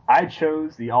 I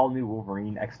chose the all-new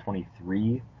Wolverine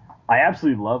X-23. I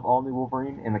absolutely love all-new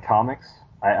Wolverine in the comics.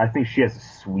 I think she has a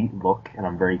sweet look, and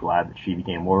I'm very glad that she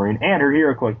became Wolverine. And her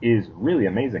HeroClick is really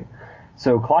amazing.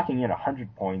 So clocking in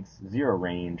 100 points, 0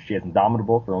 range, she has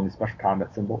Indomitable for only special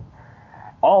combat symbol.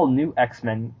 All new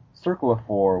X-Men, Circle of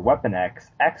 4, Weapon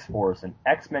X, X-Force, and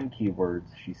X-Men keywords.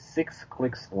 She's 6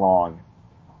 clicks long.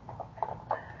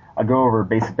 I'll go over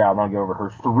basic battle, and I'll go over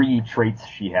her 3 traits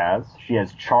she has. She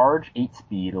has Charge, 8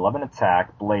 speed, 11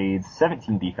 attack, Blades,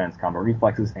 17 defense, combat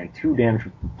reflexes, and 2 damage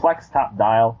with Perplex top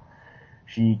dial.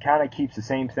 She kind of keeps the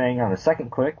same thing on the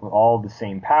second click with all the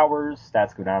same powers.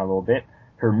 Stats go down a little bit.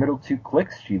 Her middle 2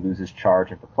 clicks, she loses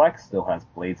Charge and Perplex, still has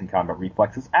Blades and combat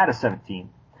reflexes at a 17.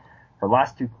 Her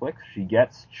last 2 clicks, she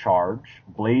gets Charge,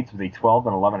 Blades with a 12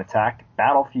 and 11 attack,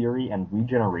 Battle Fury, and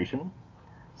Regeneration.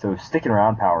 So sticking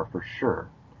around power for sure.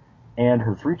 And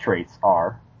her 3 traits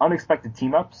are unexpected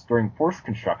team-ups during forced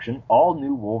construction. All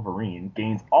new Wolverine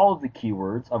gains all of the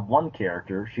keywords of one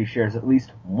character she shares at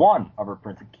least one of her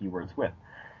printed keywords with.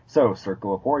 So,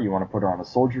 Circle of 4, you want to put her on a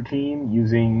soldier team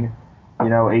using,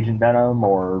 Agent Venom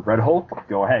or Red Hulk?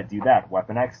 Go ahead, do that.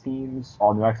 Weapon X teams,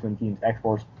 all new X-Men teams,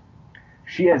 X-Force.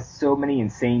 She has so many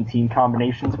insane team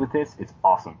combinations with this, it's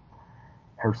awesome.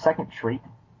 Her second trait,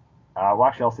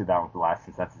 actually I'll say that one for last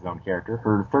since that's his own character.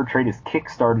 Her third trait is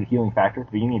Kick-Started Healing Factor. At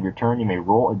the beginning of your turn, you may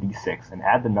roll a d6 and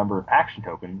add the number of action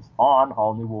tokens on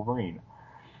All New Wolverine.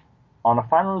 On a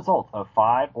final result of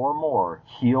 5 or more,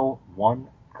 heal 1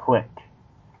 click.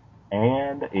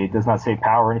 And it does not say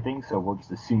power or anything, so we'll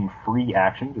just assume free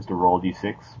action, just to roll a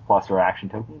d6 plus our action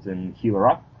tokens and heal her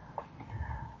up.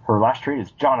 Her last trait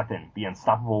is Jonathan, the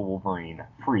Unstoppable Wolverine.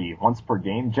 Free, once per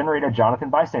game, generate a Jonathan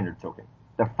Bystander token.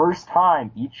 The first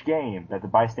time each game that the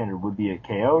Bystander would be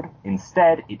KO'd,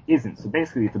 instead it isn't. So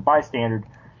basically it's a Bystander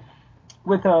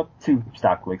with 2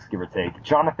 stock clicks, give or take.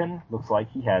 Jonathan looks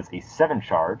like he has a 7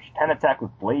 charge, 10 attack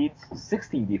with blades,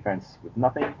 16 defense with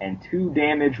nothing, and 2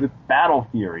 damage with Battle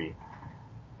Fury.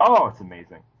 Oh, it's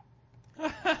amazing.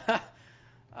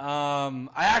 I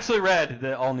actually read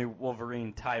the all-new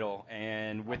Wolverine title,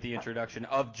 and with the introduction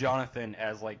of Jonathan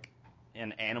as, like,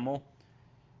 an animal,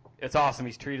 it's awesome.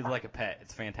 He's treated like a pet.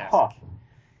 It's fantastic.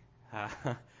 Huh.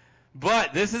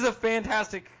 But this is a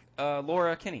fantastic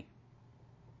Laura Kinney.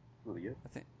 Really good.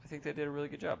 I think they did a really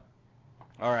good job.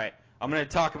 All right, I'm going to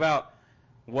talk about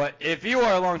what, if you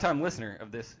are a long-time listener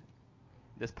of this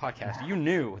podcast, you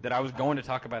knew that I was going to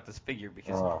talk about this figure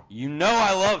because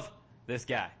I love this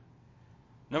guy.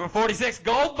 Number 46,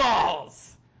 Gold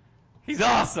Balls. He's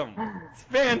awesome. It's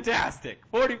fantastic.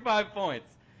 45 points.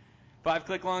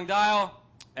 5-click long dial.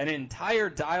 An entire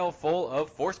dial full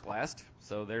of Force Blast.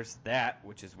 So there's that,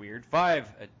 which is weird. 5,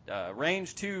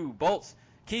 range 2, bolts,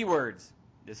 keywords.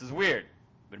 This is weird,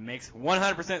 but it makes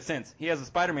 100% sense. He has a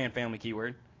Spider-Man family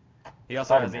keyword. He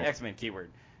also has the X-Men keyword.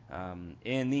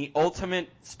 In the Ultimate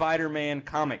Spider-Man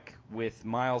comic with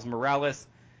Miles Morales,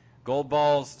 Gold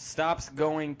Balls stops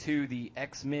going to the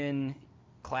X-Men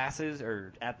classes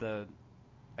or at the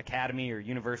academy or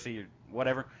university or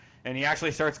whatever, and he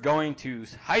actually starts going to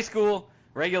high school,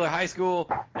 regular high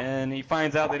school, and he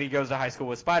finds out that he goes to high school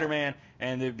with Spider-Man,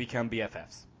 and they become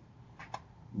BFFs.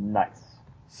 Nice.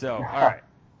 So, all right.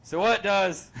 So what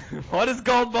does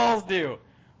Gold Balls do?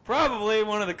 Probably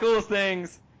one of the coolest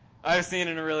things I've seen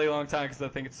in a really long time because I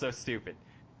think it's so stupid.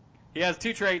 He has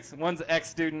 2 traits. One's an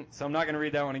ex-student, so I'm not going to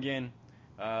read that one again.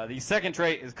 The second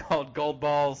trait is called Gold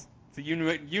Balls. It's a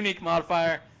unique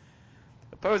modifier.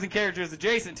 Opposing characters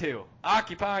adjacent to,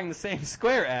 occupying the same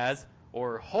square as,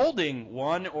 or holding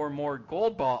one or more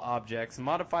Gold Ball objects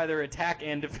modify their attack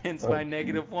and defense by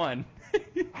 -1.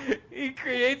 He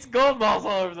creates Gold Balls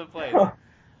all over the place.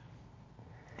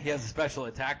 He has a special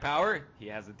attack power. He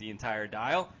has the entire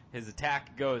dial. His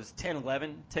attack goes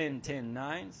 10-11,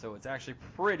 10-10-9, so it's actually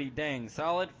pretty dang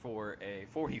solid for a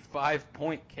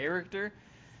 45-point character.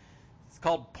 It's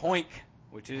called Poink,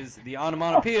 which is the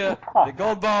onomatopoeia that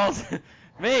Gold Balls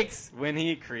makes when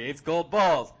he creates Gold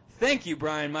Balls. Thank you,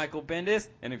 Brian Michael Bendis.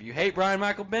 And if you hate Brian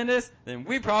Michael Bendis, then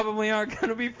we probably aren't going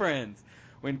to be friends.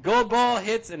 When Gold Ball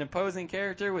hits an opposing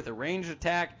character with a ranged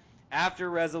attack, after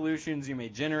resolutions, you may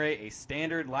generate a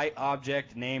standard light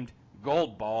object named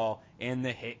Gold Ball in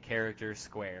the hit character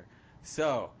square.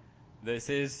 So, this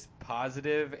is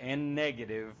positive and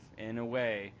negative in a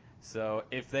way. So,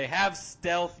 if they have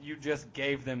stealth, you just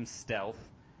gave them stealth.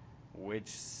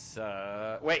 Which,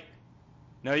 wait.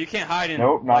 No, you can't hide in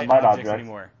light objects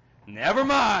anymore. Never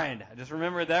mind. I just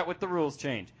remembered that with the rules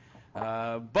change.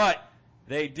 But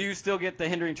they do still get the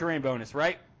hindering terrain bonus,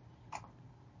 right?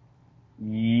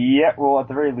 Yeah, well, at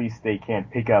the very least, they can't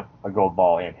pick up a gold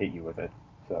ball and hit you with it.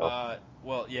 So.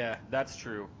 Well, yeah, that's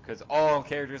true, because all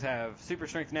characters have super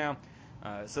strength now,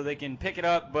 so they can pick it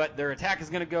up, but their attack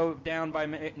is going to go down by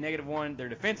 -1, their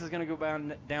defense is going to go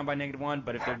down by -1,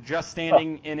 but if they're just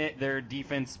standing in it, their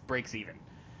defense breaks even.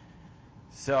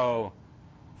 So,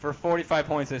 for 45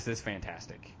 points, this is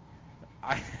fantastic.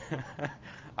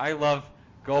 I love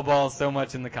Gold Balls so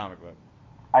much in the comic book.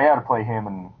 I gotta play him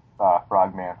and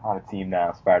Frogman on a team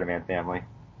now, Spider-Man family.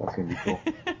 That's gonna be cool.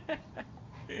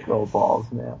 Gold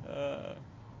Balls, man.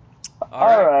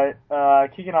 All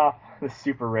right. Kicking off the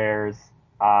super rares.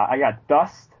 I got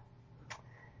Dust,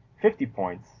 50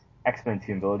 points, X-Men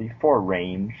team ability, 4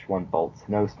 range, 1 bolt,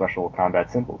 no special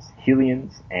combat symbols,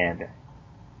 Hellions, and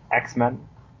X-Men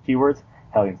keywords,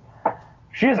 Hellions.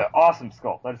 She has an awesome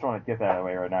sculpt. I just want to get that out of the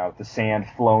way right now. With the sand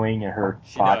flowing and her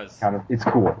body kind of, it's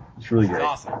cool. It's really great.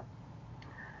 Awesome.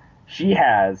 She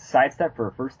has sidestep for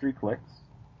her first 3 clicks.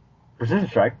 Precision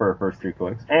Strike for her first 3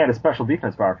 clicks, and a Special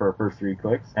Defense Power for her first 3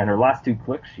 clicks. And her last 2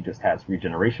 clicks, she just has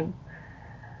Regeneration.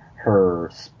 Her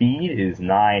speed is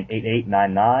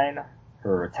 98899.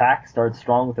 Her attack starts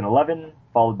strong with an 11,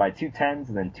 followed by 2 10s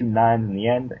and then 2 9s in the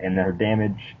end. And then her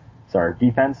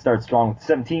defense starts strong with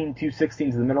 17, 2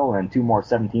 16s in the middle, and 2 more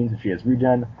 17s, and she has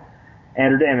regen.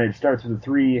 And her damage starts with a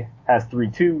 3, has 3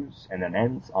 2s, and then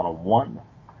ends on a 1.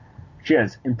 She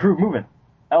has improved movement,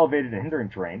 elevated and hindering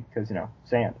terrain, because,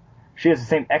 sand. She has the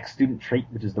same X-student trait,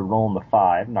 which is the roll in the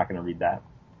 5. I'm not going to read that.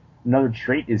 Another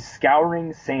trait is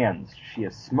Scouring Sands. She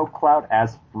has Smoke Cloud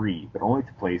as free, but only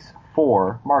to place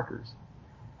 4 markers.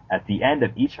 At the end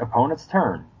of each opponent's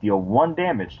turn, deal 1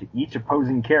 damage to each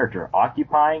opposing character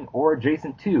occupying or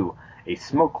adjacent to a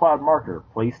Smoke Cloud marker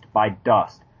placed by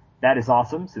Dust. That is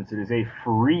awesome, since it is a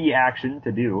free action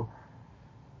to do.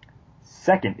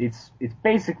 Second, it's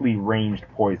basically ranged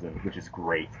poison, which is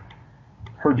great.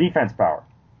 Her defense power,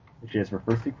 which she has for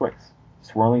first 2 clicks.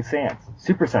 Swirling Sands.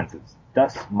 Super Senses.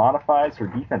 Dust modifies her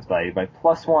defense value by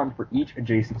 +1 for each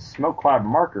adjacent Smoke Cloud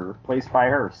marker placed by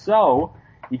her. So,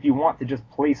 if you want to just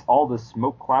place all the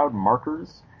Smoke Cloud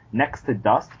markers next to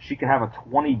Dust, she can have a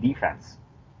 20 defense.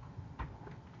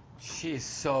 She is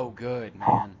so good, man.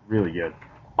 Oh, really good.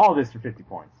 All this for 50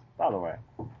 points, by the way.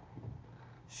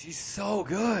 She's so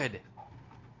good.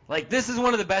 Like, this is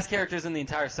one of the best characters in the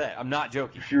entire set. I'm not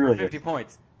joking. She really 50 is.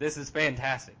 points. This is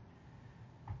fantastic.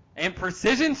 And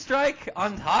Precision Strike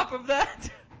on top of that?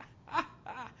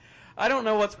 I don't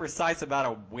know what's precise about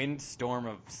a windstorm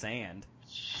of sand.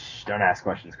 Shh, don't ask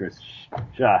questions, Chris. Shh.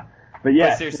 But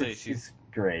yeah, But seriously, she's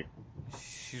great.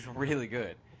 She's really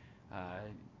good.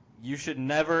 You should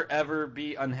never, ever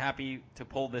be unhappy to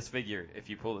pull this figure if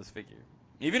you pull this figure.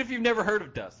 Even if you've never heard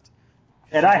of Dust.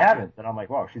 And I haven't. And I'm like,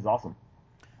 wow, she's awesome.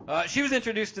 She was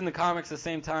introduced in the comics the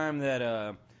same time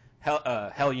that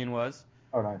Hellion was.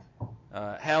 Oh, nice.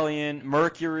 Hellion,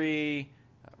 Mercury,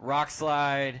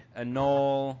 Rockslide,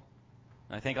 Anole.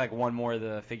 I think like one more of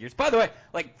the figures. By the way,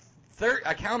 like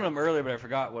I counted them earlier, but I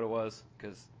forgot what it was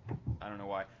because I don't know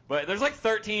why. But there's like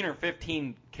 13 or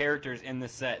 15 characters in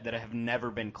this set that have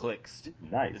never been clixed.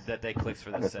 Nice. That they clixed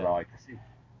for this That's set. what I like to see.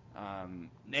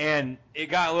 And it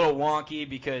got a little wonky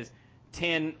because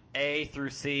 10A through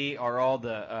C are all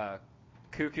the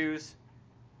cuckoos.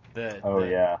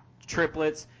 The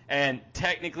triplets. And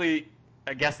technically,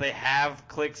 I guess they have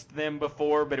clixed them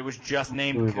before, but it was just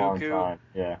named really Cuckoo. Long time.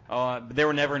 Yeah. But they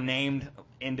were never named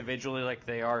individually like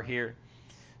they are here.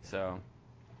 So,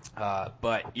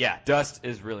 but yeah, Dust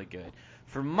is really good.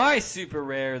 For my super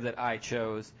rare that I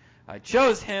chose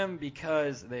him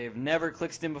because they've never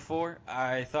clixed him before.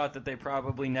 I thought that they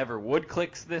probably never would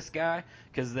clix this guy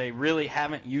because they really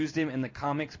haven't used him in the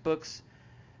comics books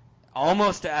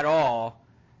almost at all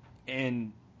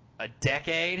in a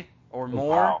decade or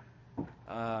more.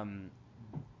 Wow.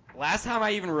 Last time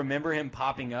I even remember him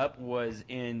popping up was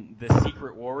in the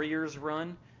Secret Warriors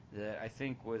run that I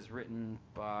think was written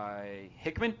by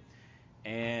Hickman,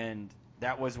 and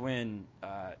that was when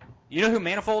you know who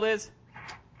Manifold is?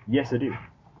 Yes, I do.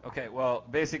 Okay, well,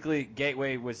 basically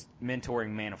Gateway was mentoring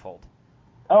Manifold.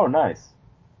 Oh, nice.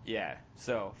 Yeah,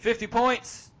 so 50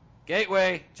 points.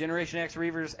 Gateway, Generation X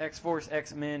Reavers, X-Force,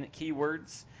 X-Men,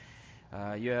 keywords.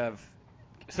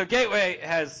 So Gateway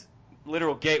has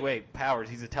literal gateway powers.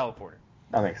 He's a teleporter.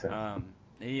 That makes sense.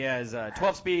 He has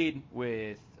 12 speed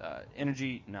with not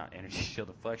energy shield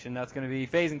deflection. That's going to be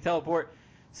phasing teleport.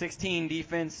 16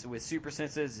 defense with super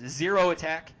senses. 0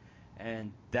 attack,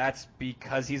 and that's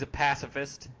because he's a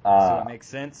pacifist. So it makes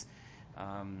sense.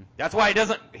 That's why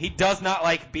he does not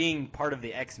like being part of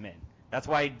the X-Men. That's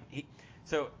why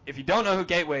so if you don't know who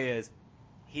Gateway is,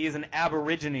 he is an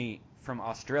aborigine from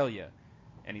Australia,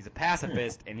 and he's a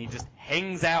pacifist, and he just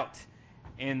hangs out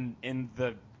in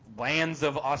the lands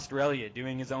of Australia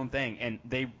doing his own thing, and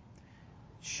they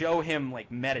show him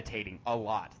like meditating a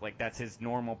lot. Like that's his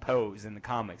normal pose in the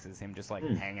comics, is him just like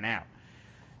hanging out.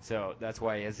 So that's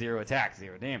why he has 0 attack,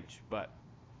 0 damage. But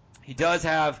he does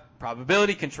have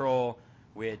probability control,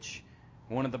 which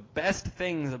one of the best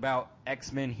things about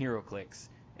X-Men HeroClix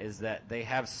is that they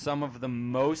have some of the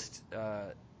most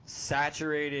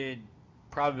saturated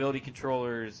probability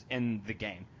controllers in the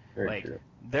game. Very true.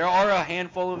 There are a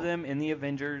handful of them in the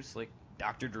Avengers, like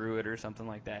Dr. Druid or something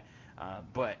like that.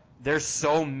 But there's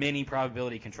so many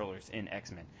probability controllers in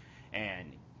X-Men.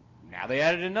 And now they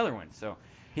added another one. So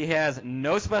he has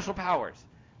no special powers.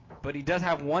 But he does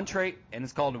have one trait, and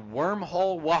it's called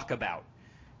Wormhole Walkabout.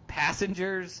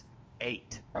 Passengers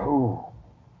 8. Oh.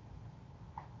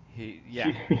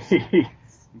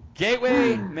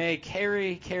 Gateway may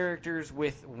carry characters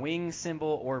with Wing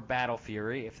Symbol or Battle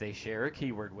Fury if they share a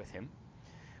keyword with him.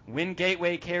 When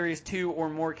Gateway carries 2 or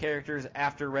more characters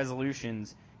after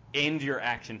resolutions, end your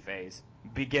action phase.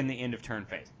 Begin the end of turn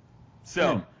phase.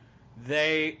 So,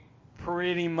 they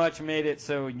pretty much made it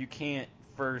so you can't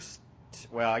a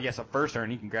first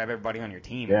turn, you can grab everybody on your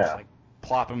team and just, like,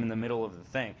 plop them in the middle of the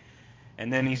thing.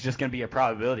 And then he's just going to be a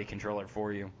probability controller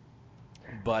for you.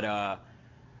 But,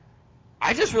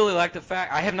 I just really like the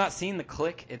fact, I have not seen the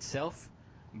click itself,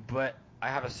 but I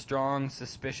have a strong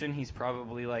suspicion he's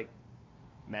probably, like,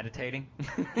 meditating.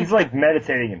 He's, like,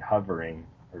 meditating and hovering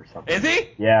or something. Is he?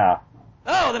 Yeah.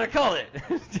 Oh, then I called it.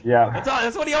 Yeah.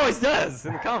 That's what he always does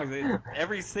in the comics.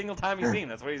 Every single time you see him,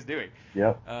 that's what he's doing.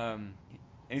 Yep. And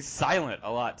he's silent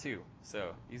a lot, too.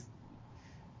 So he's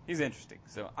interesting.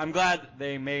 So I'm glad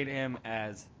they made him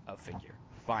as a figure.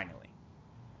 Finally.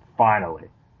 All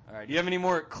right. Do you have any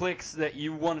more clicks that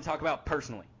you want to talk about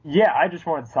personally? Yeah, I just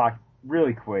wanted to talk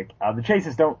really quick. The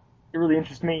chases don't really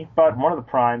interest me, but one of the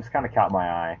primes kind of caught my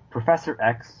eye. Professor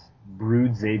X,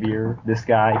 Brood Xavier, this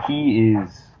guy, he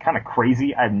is kind of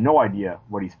crazy. I have no idea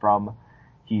what he's from.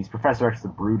 He's Professor X, the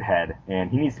Brood head, and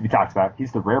he needs to be talked about.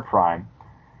 He's the rare prime,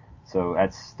 so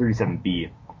that's 37B.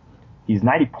 He's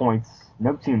 90 points,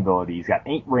 no team ability. He's got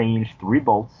 8 range, 3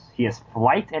 bolts. He has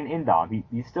flight and indom.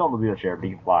 He's still in the wheelchair, but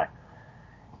he can fly.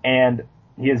 And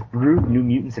he has Brood, New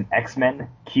Mutants, and X-Men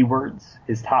keywords.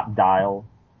 His top dial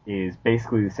is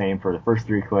basically the same for the first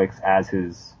 3 clicks as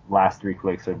his last 3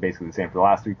 clicks are basically the same for the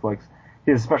last 3 clicks.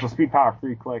 He has special speed power for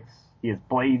 3 clicks. He has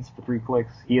blades for 3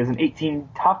 clicks. He has an 18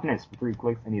 toughness for 3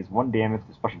 clicks, and he has 1 damage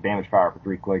with special damage power for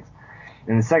 3 clicks.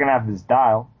 In the second half of his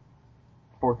dial,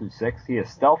 4 through 6, he has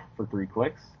stealth for 3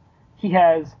 clicks. He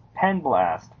has pen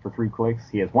blast for 3 clicks.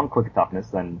 He has 1 click of toughness,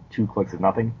 then 2 clicks of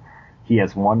nothing. He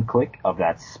has 1 click of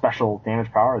that special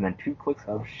damage power, and then 2 clicks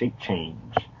of shape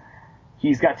change.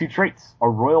 He's got 2 traits, a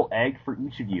royal egg for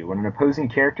each of you. When an opposing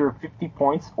character of 50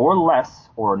 points or less,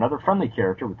 or another friendly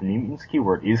character with the New Mutants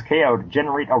keyword, is KO'd,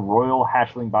 generate a royal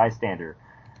hatchling bystander.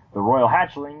 The royal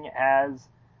hatchling has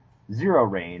 0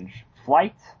 range,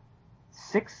 flight,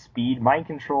 6 speed, mind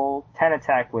control, 10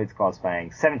 attack, blades, claws,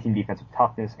 fangs, 17 defensive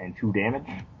toughness, and 2 damage.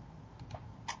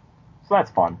 So that's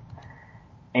fun.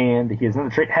 And he has another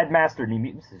trait, Headmaster. New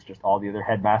Mutants is just all the other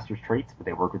Headmaster's traits, but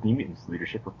they work with New Mutants.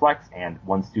 Leadership reflects, and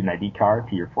 1 student ID card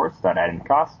to your force without adding the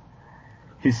cost.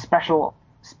 His special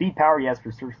speed power he has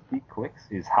for first 3 clicks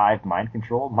is Hive Mind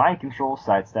Control. Mind Control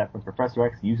sidestep when Professor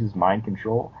X uses Mind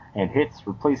Control and hits,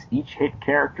 replace each hit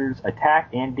character's attack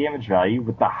and damage value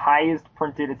with the highest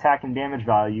printed attack and damage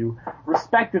value,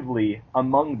 respectively,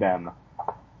 among them.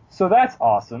 So that's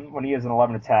awesome when he has an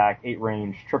 11 attack, 8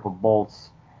 range, triple bolts,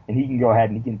 and he can go ahead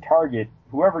and he can target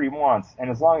whoever he wants, and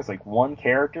as long as, like, 1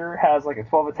 character has, like, a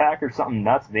 12 attack or something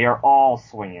nuts, they are all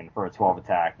swinging for a 12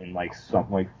 attack and, like,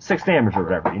 something like 6 damage or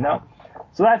whatever, you know?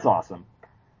 So that's awesome.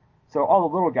 So all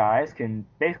the little guys can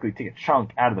basically take a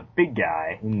chunk out of the big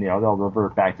guy, and, you know, they'll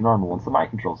revert back to normal once the mind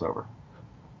control's over.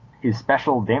 His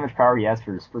special damage power he has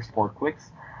for his first 4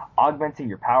 clicks, augmenting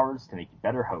your powers to make you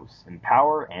better hosts, in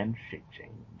power and shape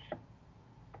change.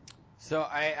 So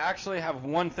I actually have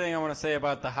one thing I want to say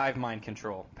about the hive mind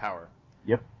control power.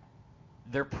 Yep.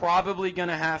 They're probably going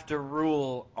to have to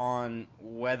rule on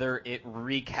whether it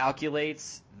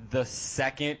recalculates the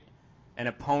second an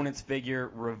opponent's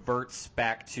figure reverts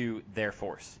back to their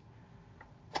force.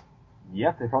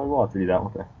 Yep, they probably will have to do that,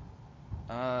 won't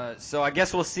they? So I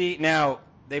guess we'll see. Now,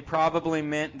 they probably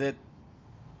meant that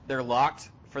they're locked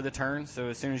for the turn, so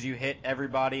as soon as you hit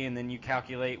everybody and then you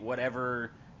calculate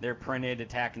whatever their printed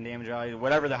attack and damage value,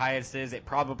 whatever the highest is, it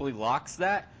probably locks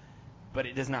that, but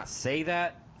it does not say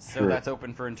that, so that's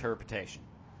open for interpretation.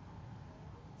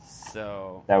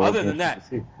 So, other than that,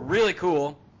 really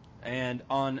cool. And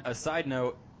on a side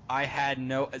note,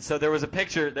 so there was a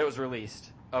picture that was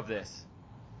released of this,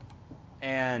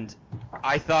 and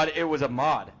I thought it was a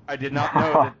mod. I did not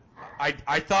know that.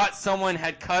 I thought someone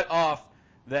had cut off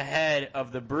the head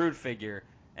of the Brood figure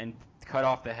and cut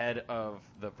off the head of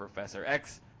the Professor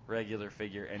X regular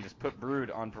figure and just put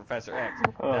Brood on Professor X.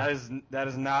 That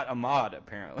is not a mod,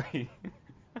 apparently.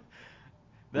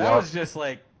 That was just,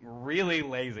 like, really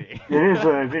lazy. It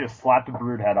is. They just slapped a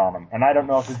Brood head on him, and I don't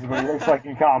know if this is what he looks like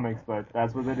in comics, but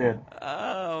that's what they did.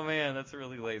 Oh man, that's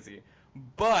really lazy.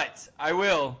 But I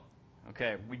will.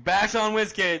 Okay, we bash on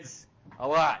WizKids a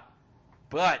lot,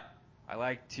 but I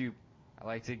like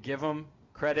to give them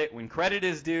credit when credit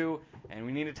is due, and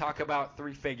we need to talk about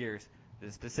 3 figures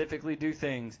that specifically do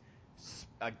things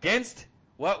against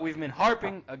what we've been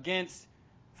harping against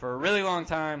for a really long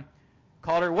time.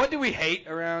 Calder, what do we hate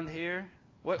around here?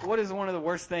 What is one of the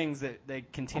worst things that they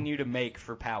continue to make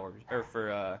for powers or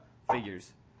for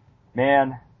figures?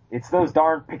 Man, it's those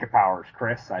darn pick-a-powers,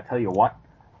 Chris. I tell you what.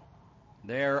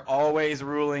 They're always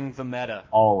ruling the meta.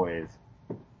 Always.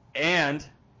 And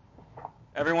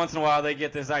every once in a while they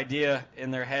get this idea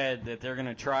in their head that they're going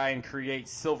to try and create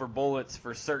silver bullets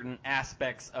for certain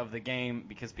aspects of the game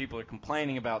because people are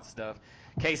complaining about stuff.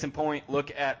 Case in point,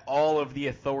 look at all of the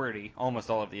authority, almost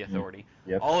all of the authority.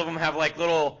 Yep. All of them have like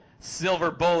little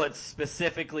silver bullets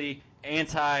specifically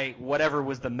anti whatever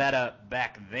was the meta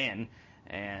back then,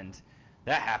 and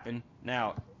that happened.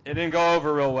 Now, it didn't go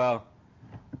over real well,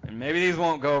 and maybe these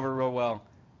won't go over real well,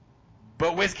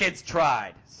 but WizKids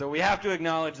tried. So we have to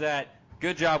acknowledge that.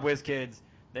 Good job, WizKids.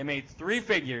 They made 3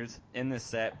 figures in this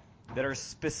set that are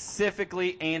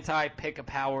specifically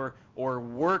anti-pick-a-power or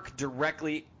work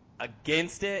directly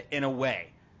against it in a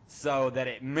way so that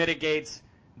it mitigates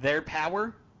their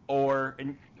power, or,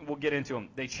 and we'll get into them.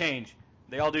 They change.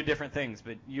 They all do different things,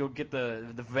 but you'll get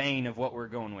the vein of what we're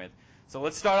going with. So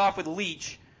let's start off with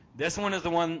Leech. This one is the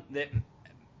one that,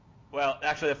 well,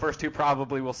 actually the first 2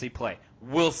 probably we'll see play.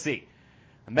 We'll see.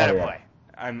 Meta play.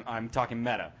 I'm talking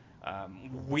meta.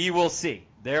 We will see.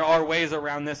 There are ways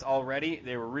around this already.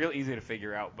 They were real easy to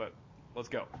figure out, but let's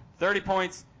go. 30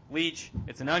 points, Leech.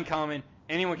 It's an uncommon.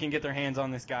 Anyone can get their hands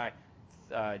on this guy.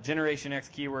 Generation X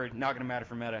keyword, not going to matter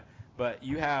for meta. But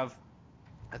you have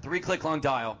a 3-click long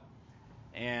dial,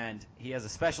 and he has a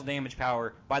special damage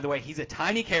power. By the way, he's a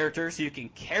tiny character, so you can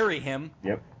carry him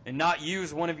and not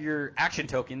use one of your action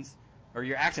tokens or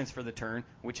your actions for the turn,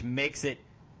 which makes it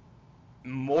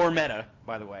more meta,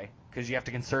 by the way, because you have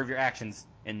to conserve your actions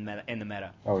in the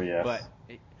meta. Oh, yes.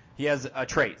 But he has a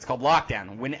trait. It's called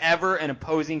Lockdown. Whenever an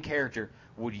opposing character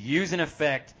would use an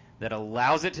effect that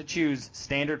allows it to choose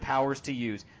standard powers to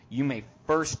use, you may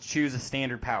first choose a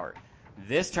standard power.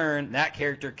 This turn, that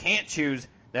character can't choose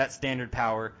that standard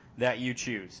power that you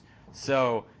choose.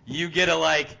 So you get to,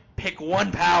 like, pick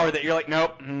one power that you're like,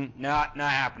 nope, not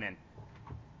happening.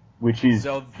 Which is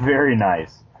very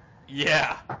nice.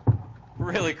 Yeah.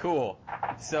 Really cool.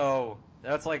 So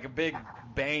that's like a big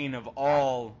bane of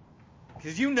all,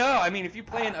 because you know, I mean, if you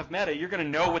play enough meta, you're going to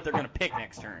know what they're going to pick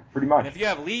next turn. Pretty much. And if you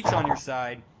have Leech on your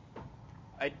side,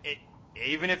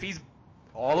 even if he's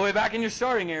all the way back in your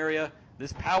starting area,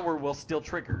 this power will still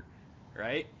trigger,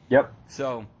 right? Yep.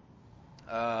 So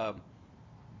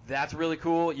that's really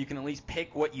cool. You can at least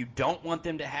pick what you don't want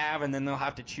them to have, and then they'll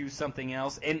have to choose something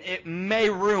else, and it may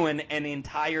ruin an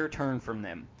entire turn from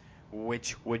them,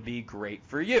 which would be great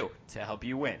for you to help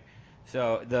you win.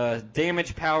 So the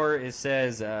damage power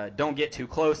says don't get too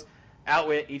close.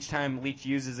 Outwit each time Leech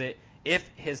uses it. If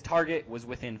his target was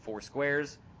within 4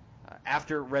 squares,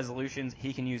 after resolutions,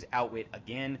 he can use Outwit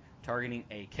again, targeting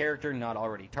a character not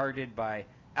already targeted by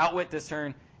Outwit this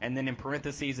turn. And then in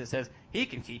parentheses it says he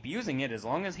can keep using it as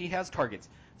long as he has targets.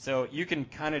 So you can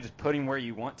kind of just put him where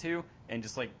you want to and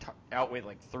just like outwit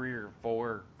like 3 or 4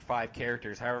 or 5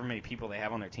 characters, however many people they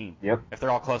have on their team. Yep. If they're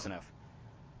all close enough.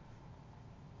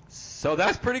 So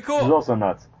that's pretty cool. It's also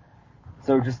nuts.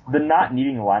 So just the not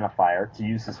needing a line of fire to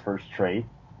use his first trait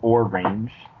or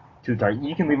range to the target.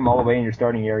 You can leave him all the way in your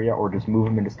starting area or just move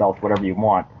him into stealth, whatever you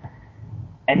want.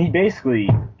 And he basically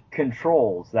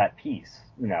controls that piece,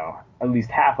 at least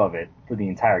half of it for the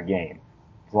entire game.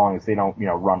 As long as they don't,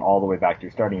 run all the way back to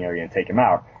your starting area and take him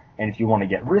out. And if you want to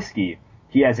get risky,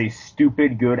 he has a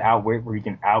stupid good outwit where he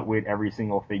can outwit every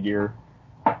single figure,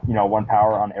 1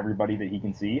 power on everybody that he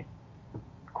can see.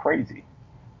 Crazy.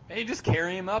 Hey, just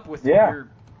carry him up with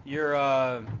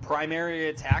your primary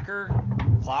attacker,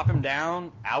 plop him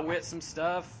down, outwit some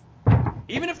stuff.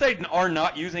 Even if they are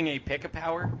not using a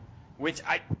pick-a-power, which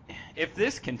if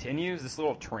this continues, this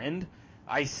little trend,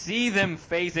 I see them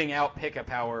phasing out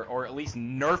pick-a-power or at least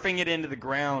nerfing it into the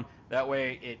ground. That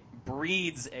way it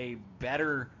breeds a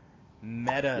better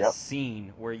meta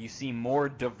scene where you see more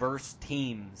diverse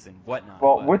teams and whatnot.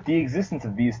 Well, with the existence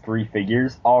of these 3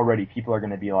 figures, already people are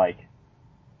going to be like,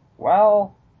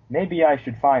 well, maybe I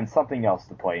should find something else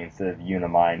to play instead of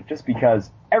Unimind, just because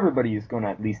everybody is going to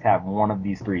at least have one of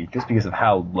these 3, just because of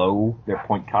how low their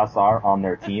point costs are on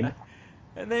their team.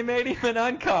 And they made him an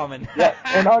uncommon. Yeah,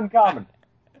 an uncommon.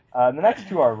 The next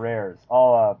 2 are rares.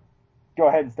 I'll go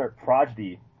ahead and start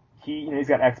Prodigy. He's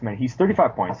got X-Men. He's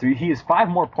 35 points, so he has 5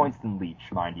 more points than Leech,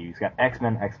 mind you. He's got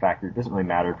X-Men, X-Factor. It doesn't really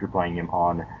matter if you're playing him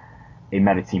on a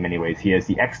meta team anyways. He has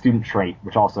the X-Student trait,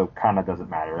 which also kind of doesn't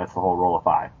matter. That's the whole roll of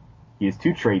 5. He has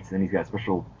 2 traits, and he's got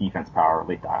special defense power,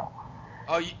 late dial.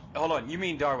 Oh, hold on. You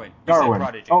mean Darwin. Darwin. You said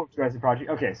Prodigy. Oh, did I say Prodigy?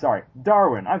 Okay, sorry.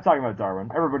 Darwin. I'm talking about Darwin.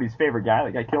 Everybody's favorite guy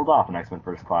that got killed off in X-Men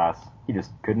First Class. He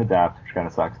just couldn't adapt, which kind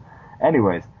of sucks.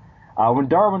 Anyways, when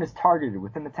Darwin is targeted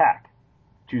with an attack,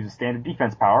 choose a standard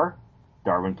defense power.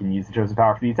 Darwin can use the chosen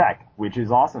power for the attack, which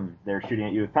is awesome. They're shooting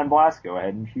at you with Pen Blast. Go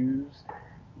ahead and choose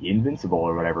invincible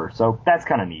or whatever. So that's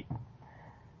kind of neat.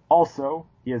 Also,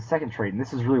 he has a second trait, and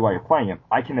this is really why you're playing him.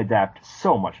 I can adapt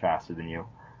so much faster than you.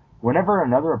 Whenever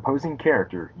another opposing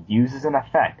character uses an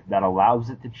effect that allows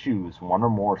it to choose one or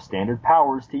more standard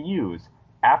powers to use,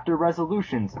 after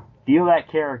resolutions, deal that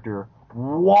character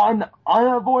 1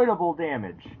 unavoidable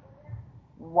damage.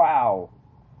 Wow.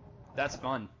 That's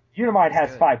fun. Unimind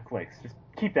has 5 clicks. Just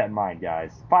keep that in mind,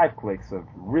 guys. 5 clicks of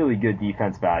really good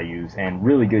defense values and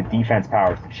really good defense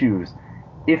powers to choose.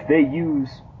 If they use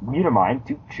Unimind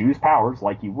to choose powers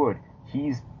like you would,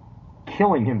 he's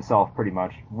killing himself pretty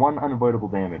much. 1 unavoidable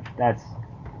damage. That's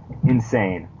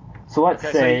insane. So let's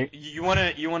say... So you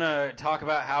wanna talk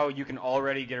about how you can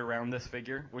already get around this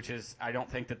figure, which is, I don't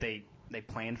think that they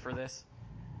planned for this.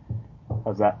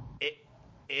 How's that?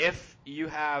 If you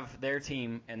have their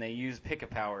team and they use Pick a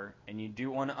Power and you do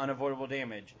 1 unavoidable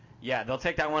damage, yeah, they'll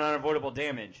take that 1 unavoidable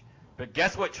damage. But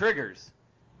guess what triggers?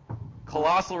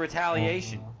 Colossal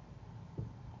Retaliation.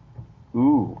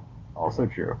 Ooh, also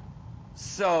true.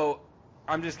 So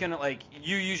I'm just going to,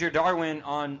 you use your Darwin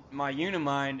on my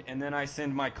Unimind, and then I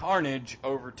send my Carnage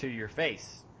over to your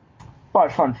face.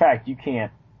 But fun fact, you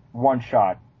can't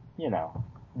one-shot,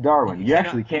 Darwin. You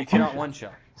actually can't. You cannot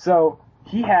one-shot. So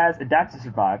he has Adapt to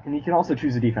Survive, and he can also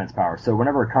choose a defense power. So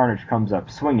whenever a Carnage comes up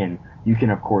swinging, you can,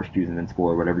 of course, choose Invincible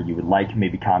or whatever you would like,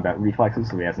 maybe Combat Reflexes,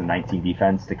 so he has a 19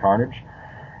 defense to Carnage.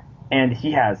 And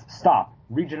he has Stop,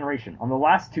 Regeneration, on the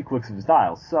last 2 clicks of his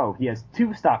dials. So he has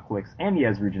 2 stop clicks, and he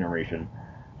has Regeneration,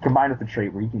 combined with the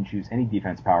trait where he can choose any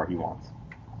defense power he wants.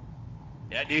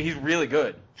 Yeah, dude, he's really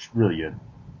good. Really good.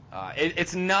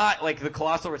 It's not, the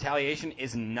Colossal Retaliation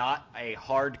is not a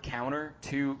hard counter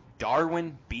to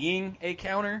Darwin being a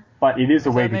counter. But it is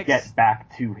a way to get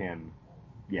back to him.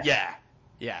 Yeah.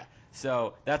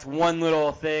 So that's one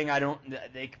little thing.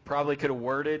 They probably could have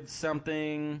worded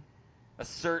something a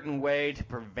certain way to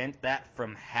prevent that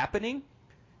from happening.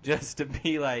 Just to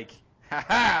be like,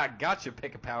 haha, gotcha,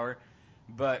 Pick a Power.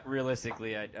 But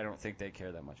realistically, I don't think they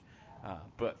care that much.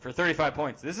 But for 35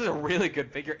 points, this is a really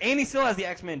good figure. And he still has the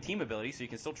X-Men team ability, so you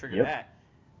can still trigger that.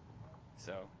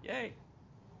 So, yay.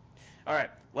 All right,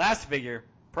 last figure,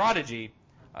 Prodigy.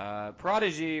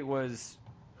 Prodigy was,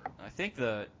 I think,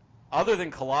 other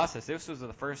than Colossus, this was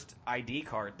the first ID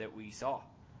card that we saw.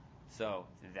 So,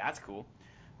 that's cool.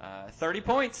 30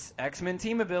 points, X-Men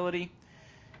team ability,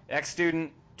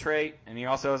 X-Student trait, and he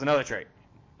also has another trait.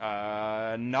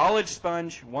 Knowledge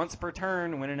Sponge. Once per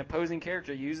turn, when an opposing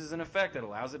character uses an effect that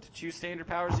allows it to choose standard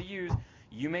powers to use,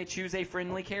 you may choose a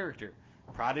friendly character.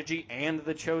 Prodigy and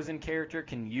the chosen character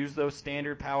can use those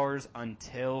standard powers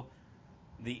until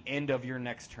the end of your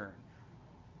next turn.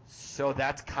 So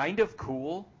that's kind of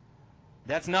cool.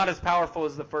 That's not as powerful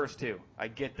as the first 2. I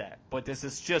get that. But this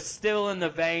is just still in the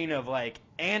vein of,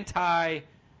 anti...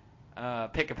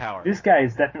 Pick a Power. This guy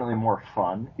is definitely more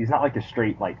fun. He's not a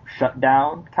straight,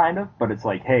 shutdown, kind of, but it's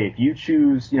hey, if you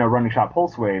choose, Running Shot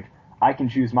Pulse Wave, I can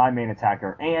choose my main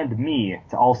attacker and me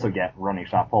to also get Running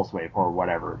Shot Pulse Wave or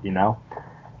whatever,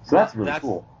 So that's really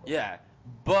cool. Yeah,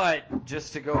 but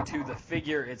just to go to the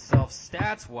figure itself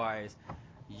stats-wise,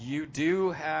 you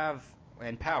do have,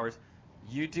 and powers,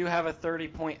 you do have a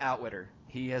 30-point Outwitter.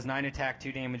 He has 9 attack,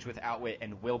 2 damage with Outwit,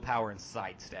 and Willpower and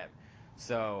Sidestep.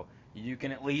 So... you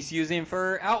can at least use him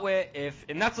for Outwit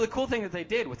and that's the cool thing that they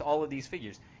did with all of these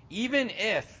figures. Even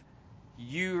if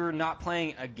you're not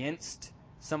playing against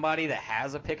somebody that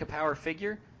has a Pick a Power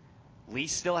figure,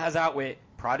 Leash still has Outwit,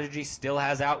 Prodigy still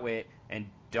has Outwit, and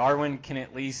Darwin can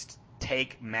at least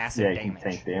take massive damage. Yeah, he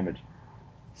can take damage.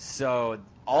 So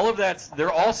all of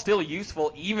they're all still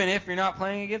useful even if you're not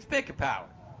playing against Pick a Power.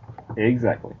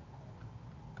 Exactly.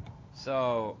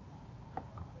 So,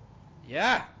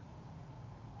 yeah.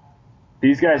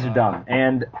 These guys are done,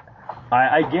 and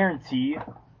I guarantee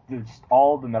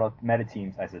all the meta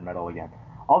teams, I said metal again,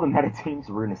 all the meta teams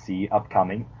we're going to see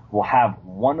upcoming will have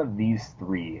one of these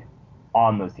 3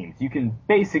 on those teams. You can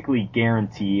basically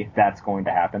guarantee that's going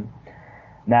to happen.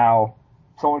 Now,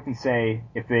 someone can say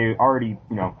if they already,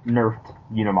 nerfed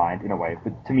Unimind in a way,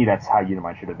 but to me that's how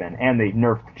Unimind should have been, and they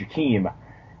nerfed Jakeem,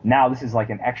 now this is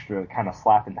an extra kind of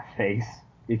slap in the face,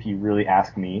 if you really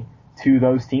ask me, to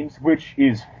those teams, which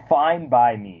is fine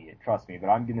by me, trust me, but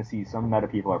I'm going to see some meta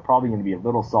people are probably going to be a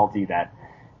little salty that,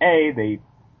 A, they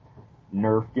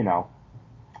nerfed,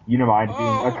 Unimind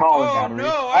being a calling battery.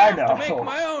 No, I have to make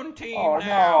my own team now.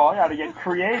 No, I got to get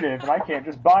creative, and I can't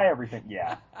just buy everything.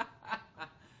 Yeah.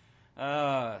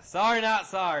 Sorry, not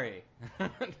sorry.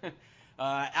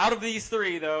 Out of these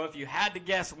 3, though, if you had to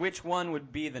guess which one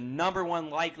would be the number 1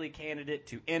 likely candidate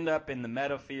to end up in the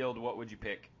meta field, what would you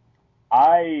pick?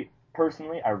 I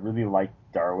personally, I really like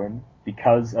Darwin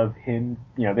because of him.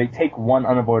 They take one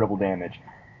unavoidable damage,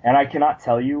 and I cannot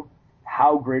tell you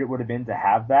how great it would have been to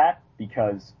have that,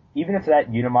 because even if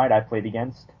that Unimind I played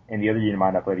against and the other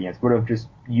Unimind I played against would have just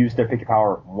used their pick of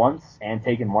power once and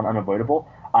taken one unavoidable,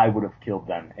 I would have killed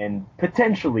them and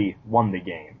potentially won the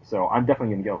game. So I'm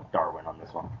definitely going to go with Darwin on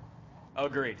this one.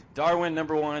 Agreed. Darwin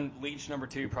number 1, Leech number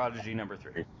 2, Prodigy number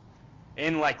 3.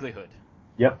 In likelihood.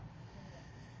 Yep.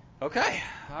 Okay.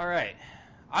 All right.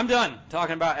 I'm done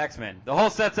talking about X-Men. The whole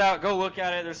set's out. Go look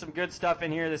at it. There's some good stuff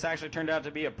in here. This actually turned out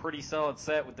to be a pretty solid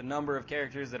set with the number of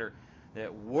characters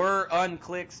that were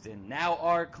unclicked and now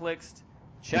are clicked.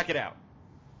 Check it out.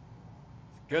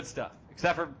 Good stuff.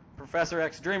 Except for Professor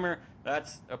X Dreamer,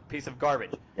 that's a piece of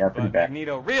garbage. Yeah, pretty but bad.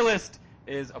 Magneto Realist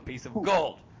is a piece of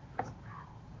gold.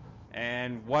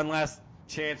 And one last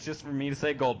chance just for me to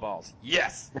say gold balls.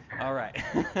 Yes. All right.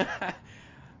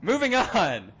 Moving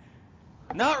on.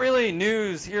 Not really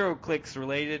news HeroClix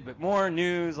related, but more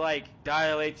news like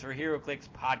Dial H or HeroClix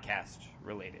podcast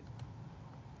related.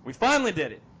 We finally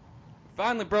did it. We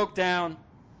finally broke down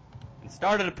and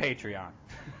started a Patreon.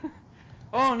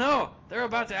 Oh no, they're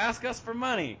about to ask us for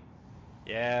money.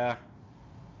 Yeah,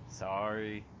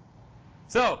 sorry.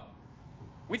 So,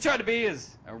 we tried to be as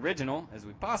original as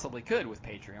we possibly could with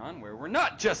Patreon, where we're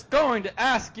not just going to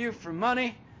ask you for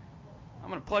money. I'm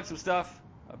going to plug some stuff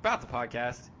about the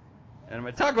podcast. And I'm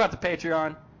going to talk about the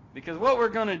Patreon, because what we're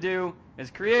going to do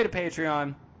is create a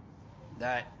Patreon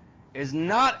that is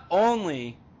not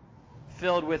only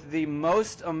filled with the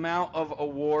most amount of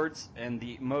awards and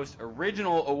the most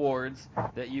original awards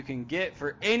that you can get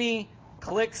for any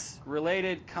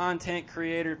clicks-related content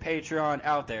creator Patreon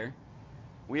out there.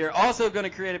 We are also going to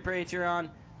create a Patreon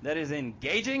that is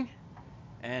engaging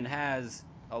and has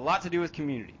a lot to do with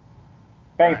community.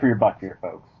 Bang for your buck here,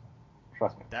 folks.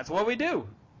 Trust me. That's what we do.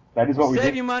 That is what we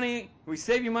save do. you money. We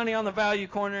save you money on the value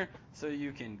corner so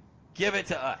you can give it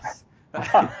to us.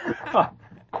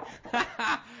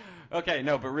 Okay,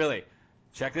 no, but really,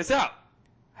 check this out.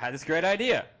 I had this great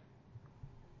idea.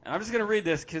 And I'm just going to read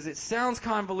this because it sounds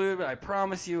convoluted, but I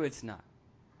promise you it's not.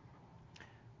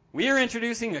 We are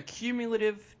introducing a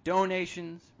cumulative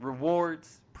donations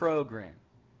rewards program.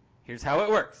 Here's how it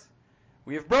works.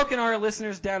 We have broken our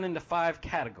listeners down into 5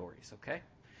 categories, okay?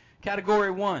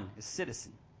 Category 1 is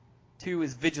citizen. 2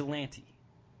 is vigilante.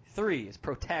 3 is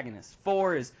protagonist.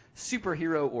 4 is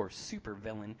superhero or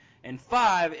supervillain. And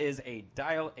 5 is a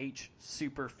Dial H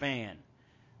super fan.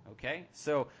 Okay?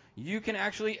 So you can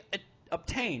actually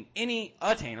attain any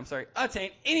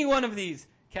one of these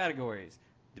categories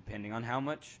depending on how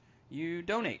much you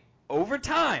donate over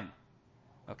time.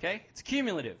 Okay? It's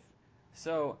cumulative.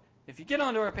 So if you get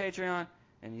onto our Patreon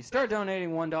and you start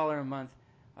donating $1 a month,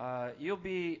 you'll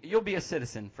be a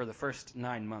citizen for the first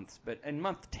 9 months, but in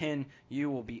month 10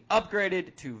 you will be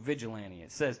upgraded to vigilante.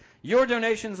 It says your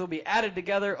donations will be added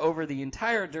together over the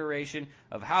entire duration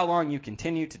of how long you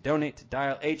continue to donate to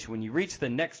Dial H. When you reach the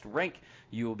next rank,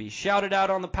 you will be shouted out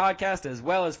on the podcast as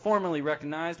well as formally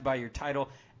recognized by your title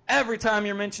every time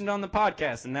you're mentioned on the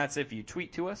podcast, and that's if you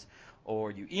tweet to us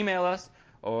or you email us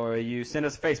or you send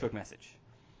us a Facebook message.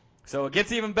 So it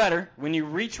gets even better. When you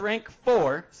reach rank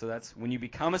 4, so that's when you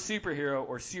become a superhero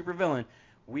or supervillain,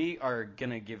 we are going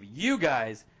to give you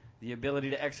guys the ability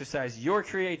to exercise your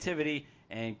creativity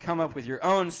and come up with your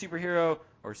own superhero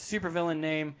or supervillain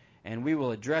name, and we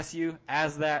will address you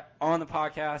as that on the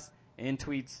podcast, in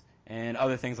tweets, and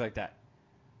other things like that.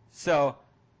 So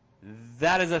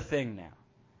that is a thing now.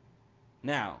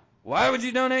 Now, why would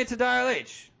you donate to Dial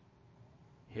H?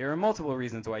 Here are multiple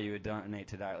reasons why you would donate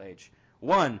to Dial H.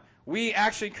 1, we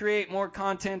actually create more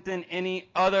content than any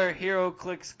other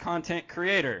HeroClix content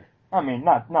creator. I mean,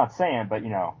 not saying, but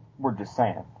we're just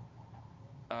saying.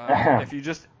 If you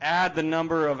just add the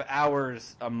number of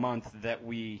hours a month that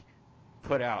we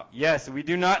put out. Yes, we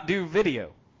do not do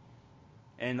video.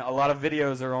 And a lot of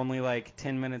videos are only like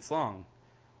 10 minutes long.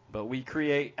 But we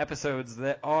create episodes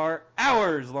that are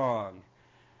hours long.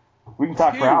 We can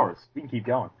talk for hours. We can keep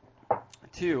going.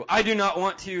 2, I do not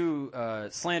want to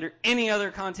slander any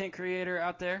other content creator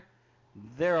out there.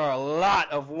 There are a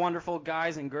lot of wonderful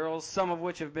guys and girls, some of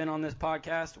which have been on this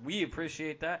podcast. We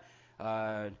appreciate that.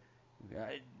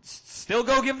 Still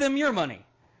go give them your money.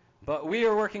 But we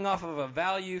are working off of a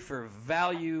value for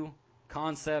value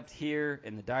concept here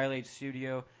in the Dial H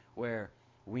studio, where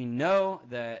we know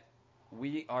that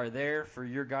we are there for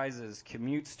your guys'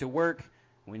 commutes to work,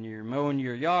 when you're mowing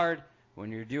your yard,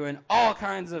 when you're doing all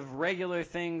kinds of regular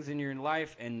things in your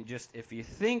life, and just if you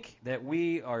think that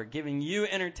we are giving you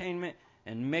entertainment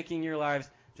and making your lives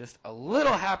just a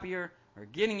little happier or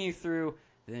getting you through,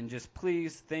 then just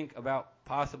please think about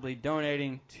possibly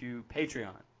donating to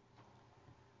Patreon.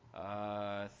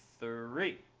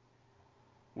 3,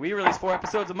 we release 4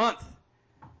 episodes a month.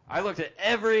 I looked at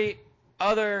every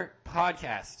other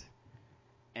podcast,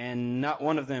 and not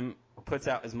one of them puts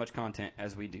out as much content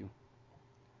as we do.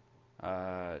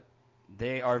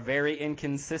 They are very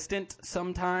inconsistent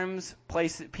sometimes.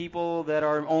 People that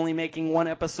are only making 1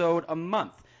 episode a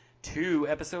month, 2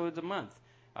 episodes a month.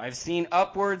 I've seen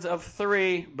upwards of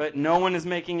 3, but no one is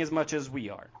making as much as we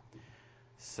are.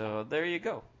 So there you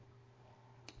go.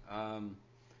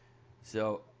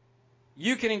 So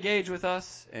you can engage with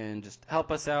us and just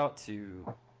help us out to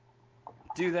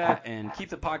do that and keep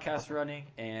the podcast running.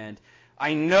 And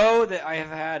I know that I have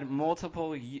had multiple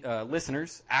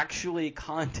listeners actually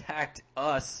contact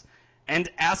us and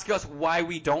ask us why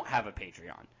we don't have a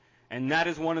Patreon. And that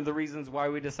is one of the reasons why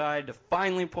we decided to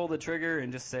finally pull the trigger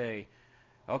and just say,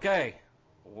 okay,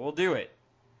 we'll do it.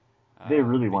 They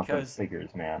really want those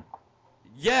figures, man.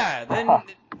 Yeah, then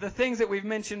the things that we've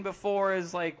mentioned before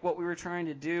is like what we were trying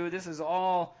to do. This is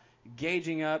all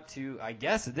gauging up to, I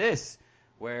guess, this,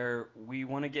 where we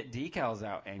want to get decals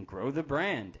out and grow the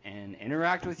brand and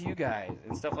interact with you guys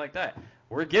and stuff like that.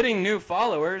 We're getting new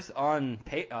followers on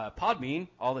Podbean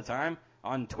all the time,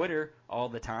 on Twitter all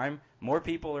the time. More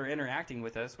people are interacting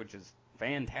with us, which is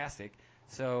fantastic.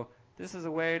 So this is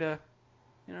a way to,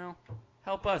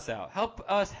 help us out. Help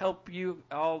us help you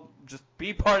all just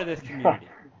be part of this community.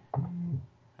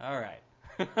 All right.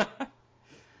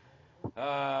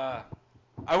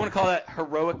 I want to call that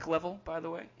heroic level, by the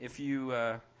way. If you,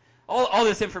 all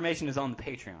this information is on the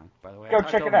Patreon, by the way. Go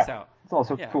check it out. It's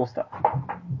also cool stuff.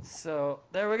 So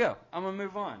there we go. I'm gonna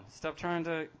move on. Stop trying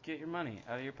to get your money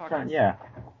out of your pocket. Yeah.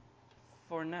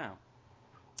 For now.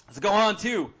 Let's go on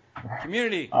to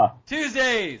Community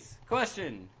Tuesdays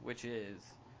question, which is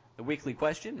the weekly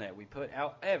question that we put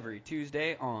out every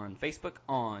Tuesday on Facebook,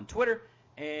 on Twitter,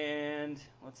 and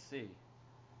let's see.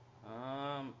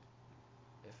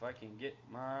 If I can get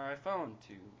my phone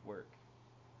to work.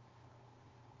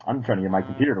 I'm trying to get my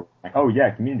computer to work. Oh, yeah,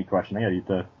 community question. I gotta use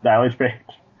the Dial H page.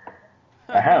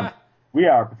 Ahem. We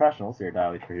are professionals here at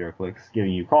Dial H for HeroClix,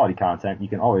 giving you quality content you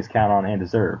can always count on and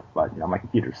deserve. But, my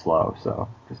computer's slow, so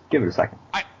just give it a second.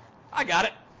 I got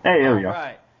it. Hey, there we go. All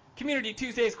right. Community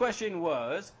Tuesday's question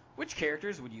was, which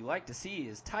characters would you like to see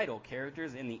as title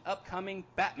characters in the upcoming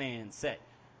Batman set?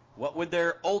 What would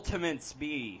their ultimates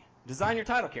be? Design your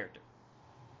title character.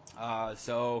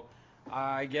 So,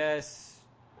 I guess,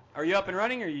 are you up and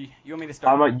running, or you want me to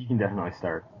start? You can definitely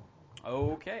start.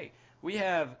 Okay. We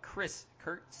have Chris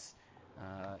Kurtz.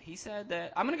 He said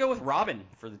that I'm going to go with Robin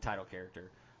for the title character.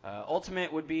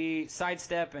 Ultimate would be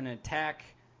sidestep and attack,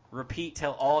 repeat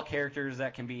till all characters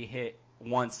that can be hit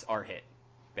once are hit,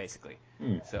 basically.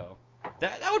 So,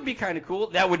 that would be kind of cool.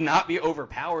 That would not be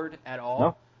overpowered at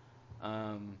all.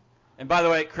 No. And by the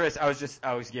way, Chris, I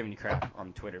was giving you crap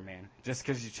on Twitter, man, just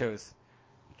because you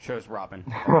chose Robin.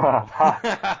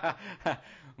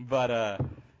 But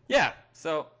yeah,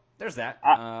 so there's that.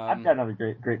 I've got another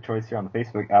great choice here on the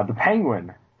Facebook. The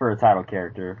Penguin for a title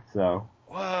character. So.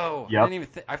 Whoa! Yep. I didn't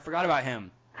even. I forgot about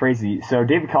him. Crazy. So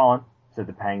David Collin said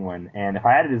the Penguin, and if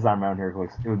I had to design my own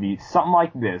HeroClix, it would be something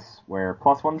like this, where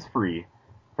 +1 is free,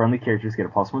 friendly characters get a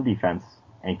 +1 defense,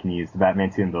 and can use the Batman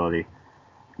 2 ability.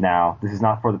 Now, this is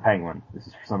not for the Penguin. This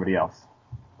is for somebody else.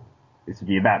 This would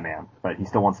be a Batman, but he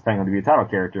still wants the Penguin to be a title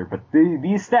character, but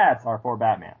these stats are for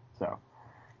Batman, so.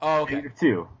 Oh, okay.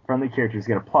 -2, friendly characters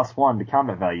get a +1 to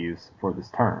combat values for this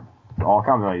turn. So all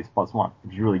combat values +1,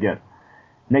 which is really good.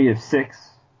 -6,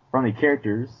 friendly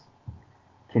characters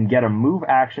can get a move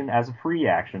action as a free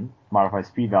action, modify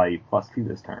speed value +2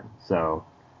 this turn. So,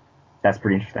 that's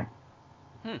pretty interesting.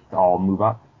 To all move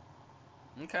up.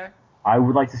 Okay. I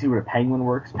would like to see what a Penguin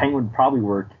works. Penguin would probably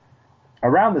work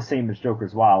around the same as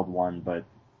Joker's Wild One, but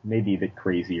maybe a bit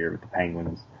crazier with the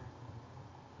Penguins.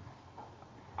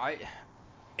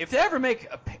 If they ever make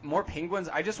more Penguins,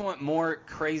 I just want more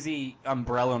crazy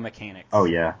umbrella mechanics. Oh,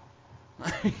 yeah.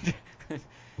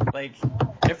 Like,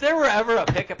 if there were ever a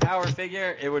pick a power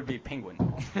figure, it would be Penguin.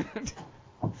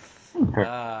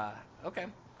 Okay.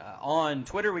 On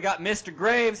Twitter, we got Mr.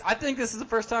 Graves. I think this is the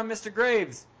first time Mr.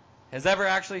 Graves has ever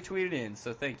actually tweeted in,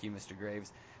 so thank you, Mr.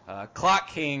 Graves. Clock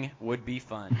King would be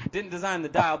fun. Didn't design the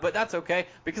dial, but that's okay,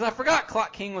 because I forgot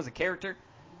Clock King was a character.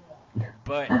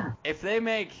 But if they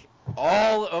make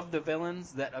all of the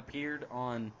villains that appeared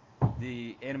on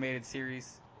the animated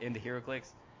series into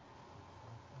HeroClix,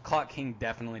 Clock King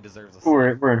definitely deserves a set.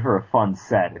 We're in for a fun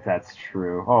set, if that's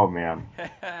true. Oh, man.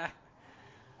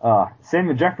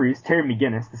 Samuel Jeffries, Terry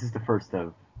McGinnis, this is the first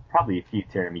of probably a few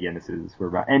Terry McGinnis's were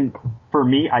about. And for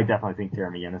me, I definitely think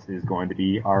Terry McGinnis is going to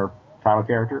be our title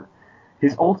character.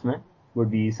 His ultimate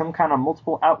would be some kind of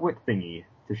multiple outwit thingy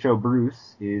to show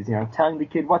Bruce is, telling the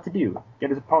kid what to do, get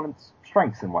his opponent's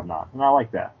strengths and whatnot. And I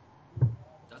like that.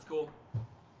 That's cool.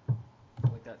 I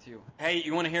like that too. Hey,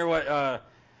 you want to hear what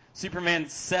superfan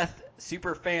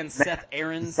Seth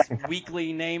Aaron's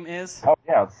weekly name is? Oh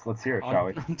yeah, let's hear it, shall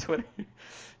we? On Twitter.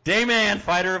 Dayman,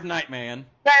 fighter of Nightman.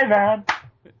 Dayman!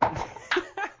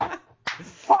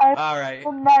 All right.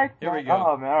 Here we go.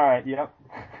 Oh man, all right, yep.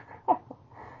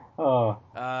 Oh.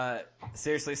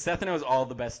 Seriously, Seth knows all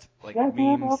the best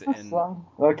memes and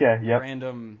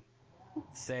random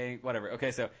saying whatever.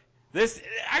 Okay, so this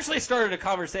actually started a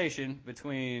conversation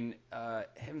between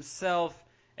himself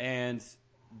and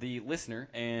the listener,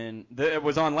 and it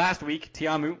was on last week.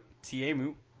 Tiamu,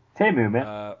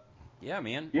 man. Yeah,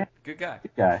 man. Yeah. Good guy.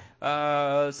 Good guy.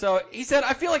 So he said,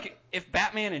 I feel like if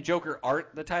Batman and Joker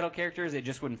aren't the title characters, it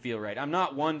just wouldn't feel right. I'm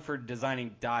not one for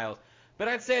designing dials, but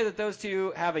I'd say that those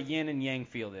two have a yin and yang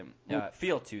feel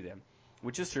to them,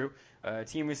 which is true.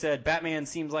 Tiamu said, Batman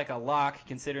seems like a lock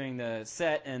considering the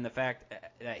set and the fact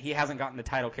that he hasn't gotten the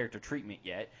title character treatment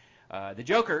yet. The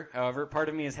Joker, however, part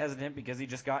of me is hesitant because we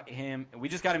just got him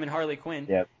in Harley Quinn,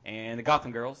 yep. And the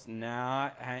Gotham Girls.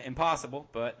 Not impossible,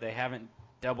 but they haven't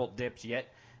double dipped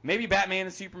yet. Maybe Batman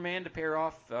and Superman to pair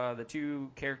off the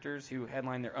two characters who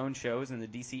headline their own shows in the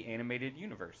DC animated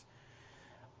universe.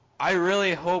 I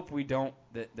really hope we don't.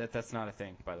 That's not a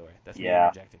thing, by the way. That's me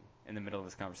interjecting in the middle of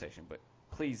this conversation. But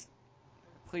please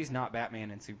not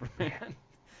Batman and Superman.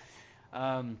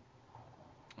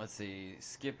 Let's see.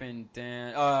 Skipping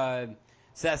down.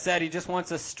 Seth said he just wants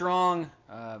a strong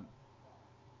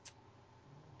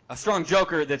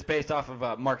Joker that's based off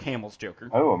of Mark Hamill's Joker.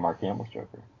 Oh, a Mark Hamill's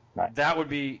Joker. Nice. That would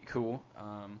be cool.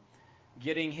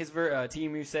 Getting his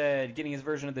Tiamu said getting his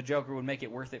version of the Joker would make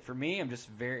it worth it for me. I'm just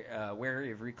very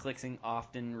wary of reclicking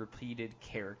often repeated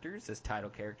characters as title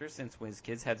characters since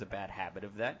WizKids has a bad habit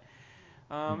of that.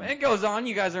 It goes on.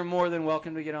 You guys are more than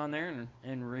welcome to get on there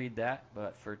and read that,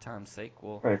 but for time's sake,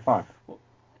 very fun.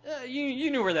 You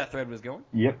knew where that thread was going.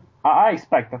 Yep. I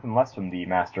expect nothing less from the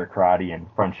Master of Karate and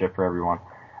Friendship for Everyone.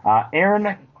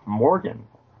 Aaron Morgan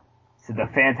said the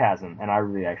Phantasm, and I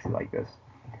really actually like this.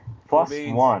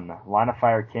 +1, line of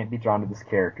fire can't be drawn to this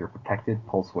character. Protected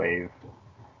pulse wave.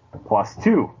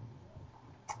 +2.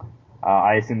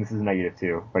 I assume this is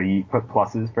 -2, but he put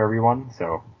pluses for everyone,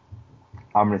 so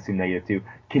I'm going to assume -2.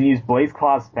 Can use Blaze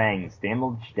Claw's fangs.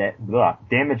 Damage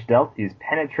dealt is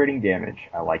penetrating damage.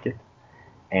 I like it.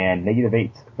 And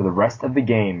 -8. For the rest of the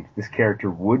game, this character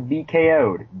would be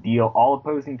KO'd. Deal all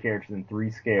opposing characters in 3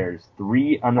 scares.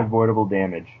 3 unavoidable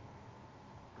damage.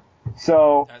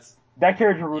 So, that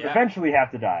character would eventually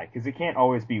have to die, because it can't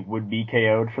always would be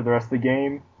KO'd for the rest of the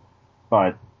game.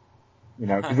 But,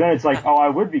 because then it's like, I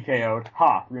would be KO'd.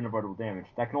 3 unavoidable damage.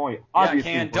 That can only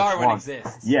obviously work Darwin once.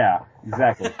 exists. Yeah,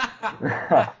 exactly.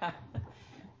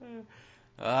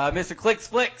 Mr. Clicks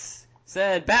Flicks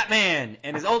said Batman,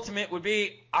 and his ultimate would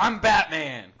be, I'm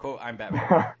Batman. Quote, I'm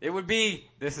Batman. It would be,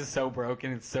 this is so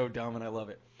broken, it's so dumb, and I love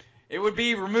it. It would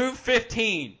be remove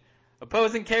 15.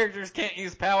 Opposing characters can't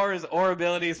use powers or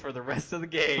abilities for the rest of the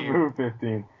game. Remove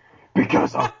 15.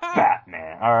 Because I'm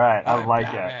Batman. Alright, I like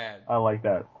Batman. that. I like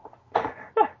that.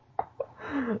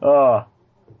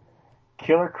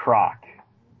 Killer Croc.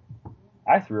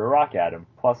 I threw a rock at him.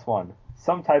 +1.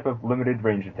 Some type of limited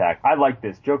range attack. I like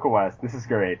this. Joker West. This is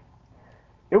great.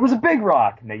 It was a big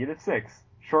rock. -6.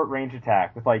 Short range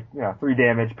attack with 3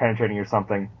 damage, penetrating or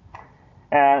something.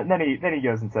 And then he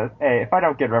goes and says, hey, if I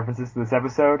don't get references to this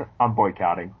episode, I'm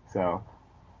boycotting. So,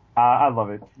 I love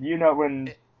it.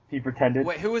 When he pretended...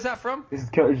 Wait, who was that from? This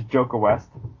is Joker West.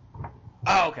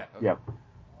 Oh, okay. Yep.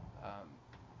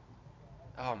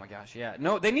 Oh my gosh, yeah.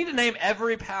 No, they need to name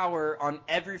every power on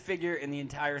every figure in the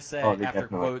entire set after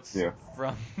quotes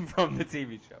from the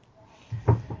TV show.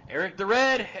 Eric the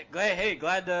Red,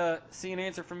 glad to see an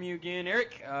answer from you again.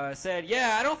 Eric said,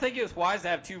 yeah, I don't think it was wise to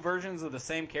have 2 versions of the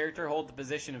same character hold the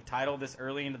position of title this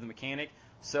early into the mechanic.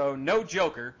 So no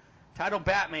Joker. Title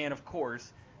Batman, of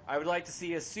course. I would like to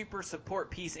see a super support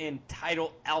piece in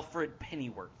title Alfred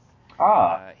Pennyworth.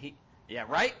 Yeah,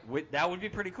 right? That would be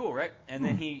pretty cool, right? And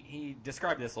then he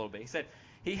described this a little bit. He said,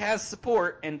 he has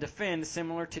support and defend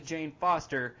similar to Jane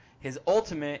Foster. His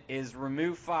ultimate is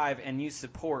remove 5 and use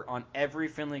support on every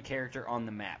friendly character on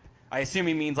the map. I assume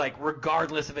he means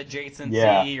regardless of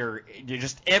adjacency or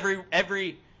just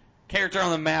every character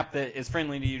on the map that is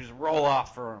friendly to you, just roll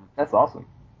off for him. That's awesome.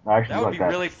 That would be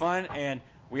really fun, and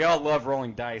we all love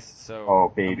rolling dice,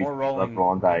 so baby, the more rolling, love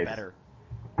rolling dice. the better.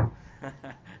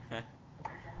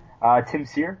 Tim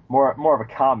Sear, more of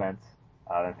a comment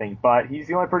than a thing, but he's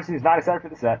the only person who's not excited for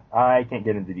the set. I can't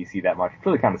get into DC that much. It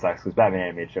really kind of sucks because Batman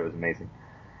animated show is amazing.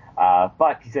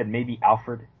 But he said maybe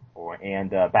Alfred and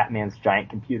Batman's giant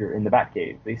computer in the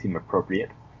Batcave. They seem appropriate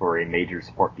for a major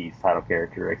support piece, title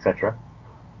character, etc.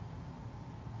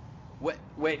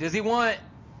 Wait, does he want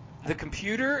the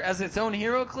computer as its own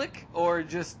hero click, or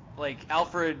just like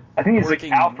Alfred? I think it's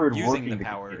working, like Alfred using working the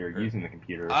power, computer, using the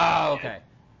computer. Oh, okay.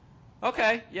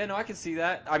 Okay, yeah, no, I can see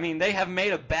that. I mean, they have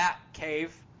made a bat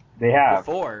cave They have.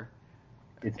 before.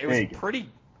 It's It big. was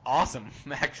pretty awesome,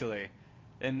 actually.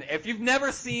 And if you've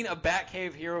never seen a bat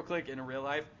cave hero click in real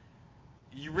life,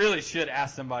 you really should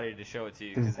ask somebody to show it to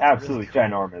you. Because it's really absolutely cool.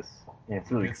 ginormous. Yeah,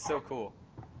 it's really It's so cool.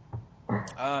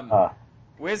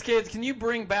 WizKids, can you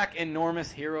bring back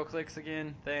enormous hero clicks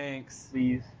again? Thanks.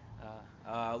 please.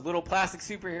 Little Plastic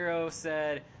Superhero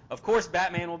said, of course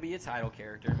Batman will be a title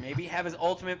character. Maybe have his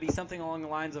ultimate be something along the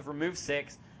lines of remove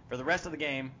 6 for the rest of the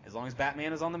game. As long as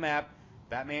Batman is on the map,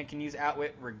 Batman can use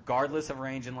Outwit regardless of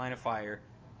range and line of fire.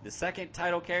 The second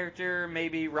title character,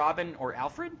 maybe Robin or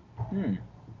Alfred? There's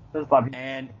a lot of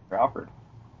And for Alfred.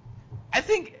 I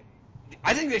think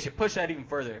they should push that even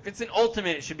further. If it's an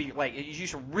ultimate, it should be like you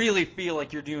should really feel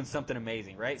like you're doing something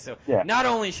amazing, right? So Yeah. not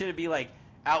only should it be like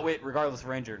Outwit regardless of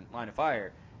range or line of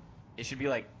fire, it should be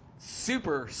like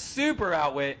super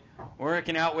Outwit, where it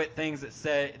can outwit things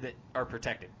that are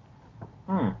protected.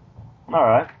 All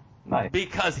right. Nice.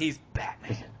 Because he's Batman.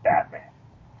 Just Batman.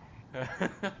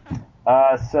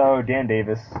 So Dan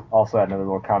Davis also had another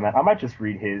little comment. I might just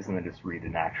read his and then just read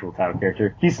an actual title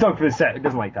character. He's stoked for the set. He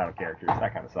doesn't like title characters.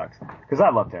 That kind of sucks. Because I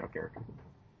love title characters.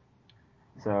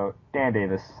 So Dan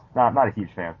Davis, not a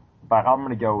huge fan, but I'm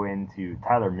gonna go into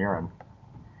Tyler Mirren.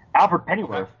 Alfred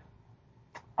Pennyworth,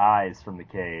 Eyes from the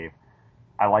Cave.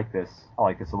 I like this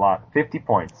a lot. 50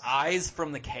 points. Eyes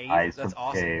from the Cave? Eyes That's from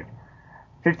awesome. the Cave.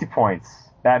 50 points.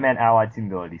 Batman allied team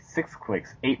ability. 6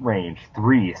 clicks, 8 range,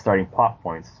 3 starting plot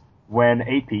points. When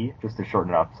AP, just to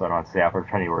shorten it up so I don't have to say Alfred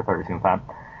Pennyworth every single time.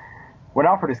 When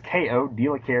Alfred is KO'd,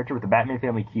 deal a character with the Batman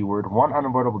family keyword 1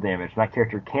 unavoidable damage, and that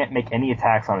character can't make any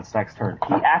attacks on its next turn.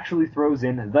 He actually throws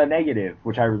in the negative,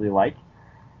 which I really like.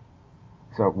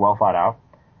 So, well thought out.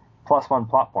 +1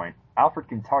 plot point. Alfred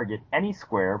can target any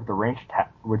square with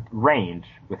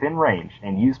within range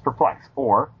and use Perplex,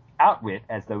 or Outwit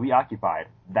as though he occupied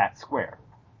that square,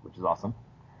 which is awesome.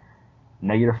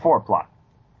 -4 plot.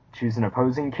 Choose an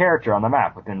opposing character on the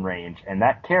map within range, and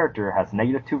that character has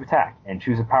 -2 attack, and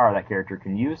choose a power that character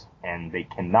can use, and they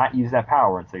cannot use that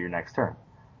power until your next turn.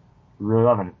 Rule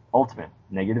 11, Ultimate,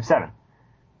 -7.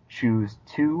 Choose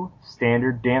 2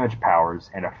 standard damage powers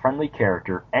and a friendly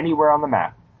character anywhere on the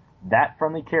map. That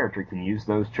friendly character can use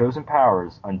those chosen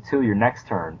powers until your next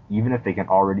turn, even if they can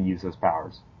already use those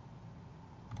powers.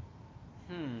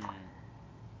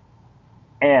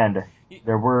 And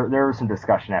there was some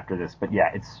discussion after this, but yeah,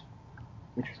 it's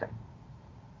interesting.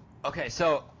 Okay,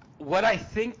 so what I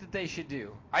think that they should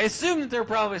do, I assume that there are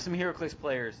probably some HeroClix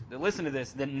players that listen to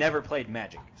this that never played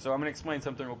Magic. So I'm going to explain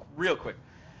something real quick.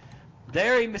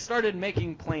 They started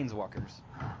making Planeswalkers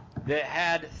that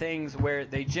had things where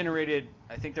they generated,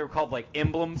 I think they were called like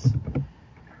emblems.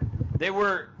 They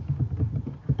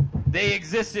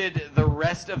existed the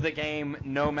rest of the game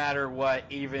no matter what,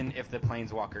 even if the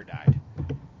Planeswalker died.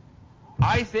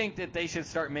 I think that they should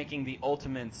start making the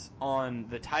ultimates on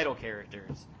the title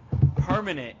characters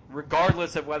permanent,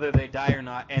 regardless of whether they die or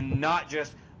not, and not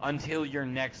just until your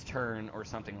next turn or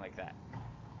something like that.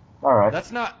 All right.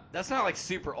 That's not like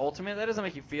super ultimate. That doesn't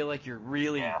make you feel like you're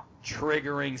really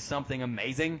triggering something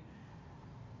amazing.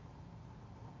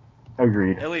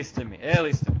 Agreed. At least to me.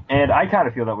 And I kind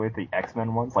of feel that way with the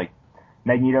X-Men ones. Like,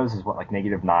 Magneto's is like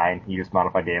 -9. You just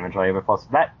modify damage by a plus.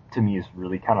 That to me is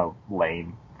really kind of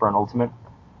lame for an ultimate.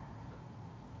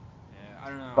 Yeah, I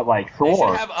don't know. But like Thor, they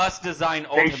should have us design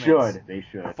ultimates. They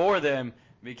should. For them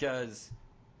because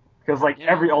like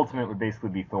every ultimate would basically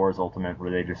be Thor's ultimate,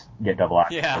 where they just get double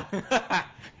action. Yeah.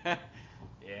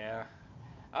 Yeah.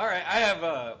 All right,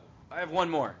 I have one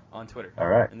more on Twitter. All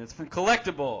right. And it's from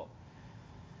Collectible.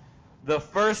 The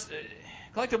first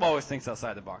Collectible always thinks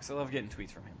outside the box. I love getting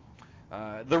tweets from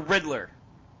him. The Riddler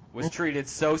was treated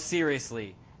so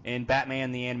seriously in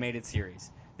Batman the Animated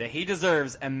Series that he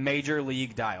deserves a Major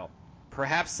League dial.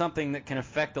 Perhaps something that can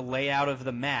affect the layout of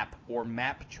the map or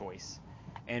map choice.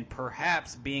 And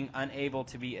perhaps being unable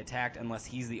to be attacked unless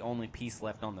he's the only piece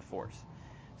left on the force.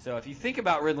 So if you think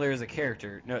about Riddler as a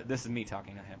character, no, this is me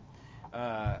talking to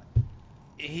him.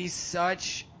 He's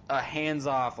such a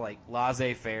hands-off, like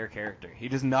laissez-faire character. He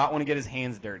does not want to get his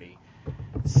hands dirty.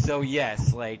 So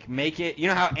yes, like make it. You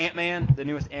know how Ant-Man, the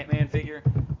newest Ant-Man figure,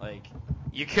 like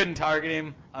you couldn't target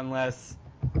him unless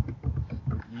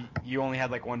you only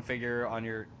had like one figure on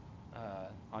your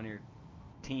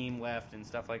team left and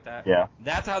stuff like that. Yeah.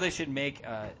 That's how they should make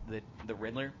the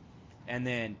Riddler. And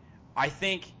then I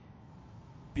think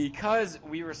because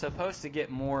we were supposed to get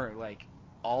more like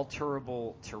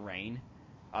alterable terrain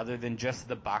other than just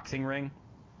the boxing ring.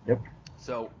 Yep.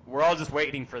 So we're all just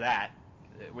waiting for that.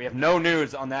 We have no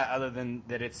news on that other than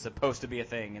that it's supposed to be a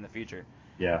thing in the future.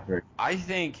 Yeah. Very. I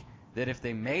think that if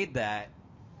they made that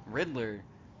Riddler,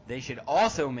 they should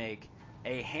also make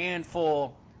a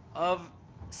handful of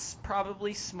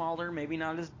probably smaller, maybe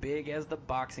not as big as the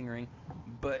boxing ring,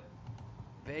 but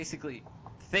basically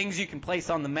things you can place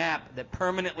on the map that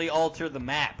permanently alter the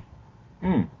map.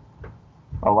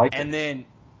 I like it. And then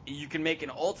you can make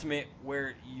an ultimate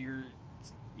where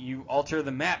you alter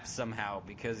the map somehow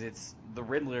because it's the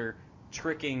Riddler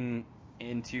tricking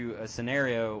into a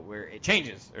scenario where it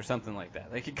changes or something like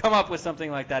that. They could come up with something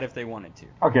like that if they wanted to.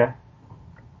 Okay.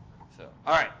 So,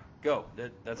 all right, go.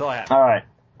 That's all I have. All right.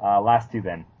 Last two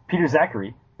then. Peter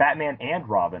Zachary, Batman and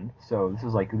Robin. So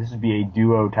this would be a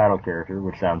duo title character,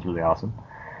 which sounds really awesome.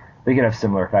 They could have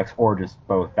similar effects, or just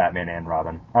both Batman and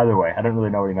Robin. Either way, I don't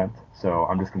really know what he meant, so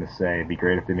I'm just going to say it'd be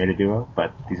great if they made a duo,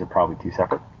 but these are probably two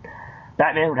separate.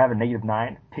 Batman would have a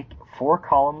 -9, pick 4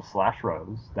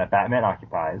 columns/rows that Batman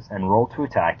occupies, and roll to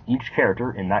attack each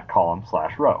character in that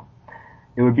column/row.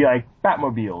 It would be like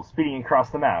Batmobiles speeding across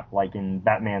the map, like in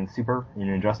Batman Super in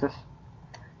Injustice.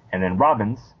 And then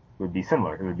Robin's would be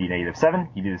similar. It would be -7.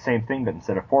 You do the same thing, but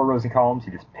instead of 4 rows and columns,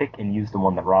 you just pick and use the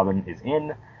one that Robin is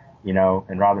in,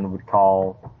 and Robin would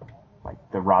call like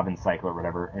the Robin cycle or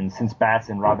whatever. And since Bats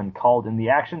and Robin called in the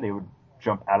action, they would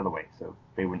jump out of the way, so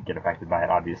they wouldn't get affected by it,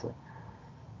 obviously.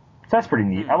 So that's pretty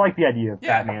neat. I like the idea of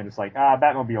Batman just like,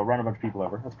 Batmobile, run a bunch of people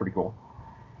over. That's pretty cool.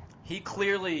 He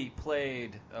clearly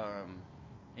played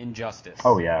Injustice.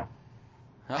 Oh, yeah.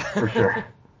 For sure.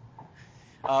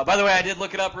 By the way, I did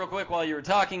look it up real quick while you were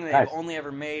talking. They've Nice. only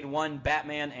ever made one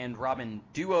Batman and Robin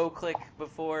duo click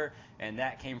before, and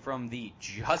that came from the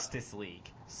Justice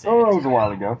League set. Oh, that was a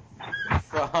while ago.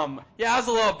 It was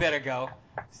a little bit ago.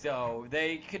 So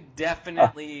they could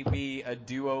definitely be a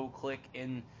duo click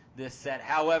in this set.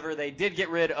 However, they did get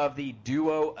rid of the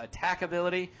duo attack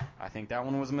ability. I think that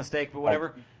one was a mistake, but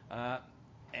whatever.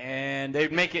 And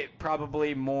they'd make it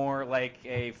probably more like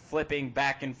a flipping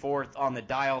back and forth on the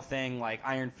dial thing like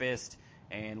Iron Fist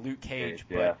and Luke Cage.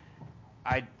 Yeah.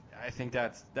 But I think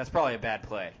that's probably a bad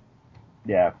play.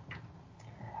 Yeah.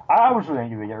 I was really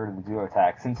thinking they get rid of the duo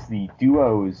attack, since the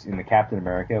duos in the Captain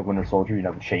America, Winter Soldier,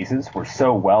 the chases were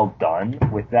so well done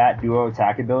with that duo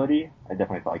attack ability. I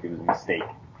definitely felt like it was a mistake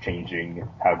changing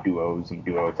how duos and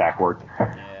duo attack worked.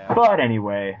 Yeah. But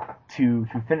anyway, to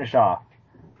finish off,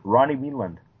 Ronnie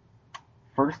Wheeland.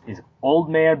 First is Old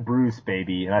Man Bruce,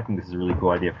 baby, and I think this is a really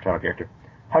cool idea for title character.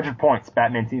 100 points,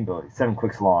 Batman team ability, 7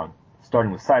 clicks long,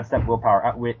 starting with sidestep, willpower,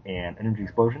 outwit, and energy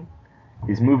explosion.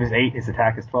 His move is 8, his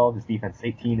attack is 12, his defense is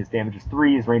 18, his damage is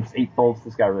 3, his range is 8 volts.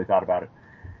 This guy really thought about it.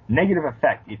 Negative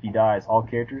effect: if he dies, all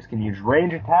characters can use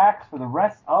range attacks for the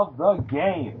rest of the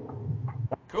game.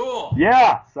 Cool.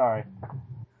 Yeah, sorry.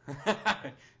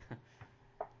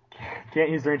 Can't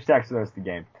use range attacks for the rest of the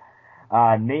game.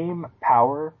 Name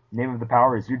of the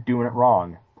power is You're Doing It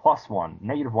Wrong. +1,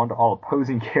 -1 to all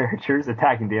opposing characters'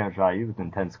 attacking damage value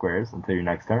within 10 squares until your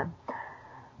next turn.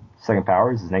 Second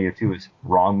power is -2 is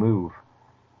Wrong Move.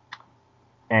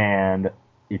 And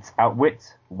it's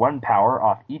Outwit, 1 power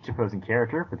off each opposing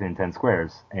character within 10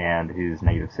 squares. And his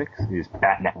 -6 is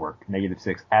Bat Network.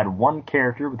 -6, add 1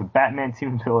 character with a Batman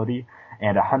team ability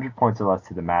and 100 points or less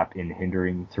to the map in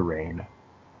hindering terrain.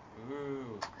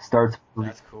 Ooh, Starts.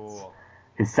 that's cool.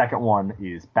 His second one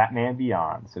is Batman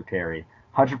Beyond, so carry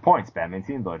 100 points, Batman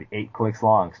team ability, 8 clicks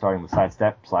long, starting with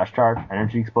sidestep, /charge,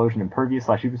 energy explosion, impervious,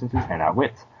 /super senses, and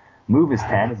outwit. Move is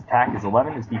 10, his attack is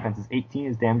 11, his defense is 18,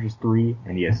 his damage is 3,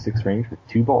 and he has 6 range with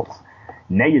 2 bolts.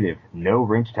 Negative, no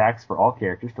range attacks for all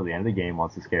characters till the end of the game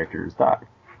once his character is died.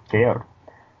 KO'd.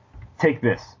 Take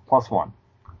this, +1.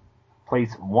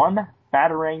 Place 1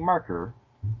 Batarang marker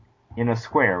in a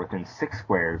square within 6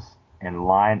 squares and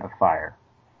line of fire.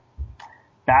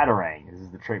 Batarang, this is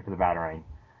the trait for the Batarang.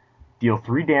 Deal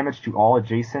 3 damage to all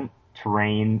adjacent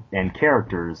terrain and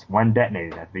characters when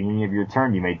detonated. At the beginning of your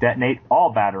turn, you may detonate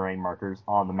all Batarang markers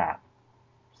on the map.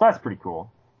 So that's pretty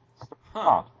cool.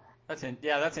 Huh. That's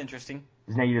interesting.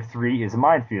 His -3 is a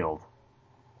minefield.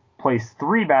 Place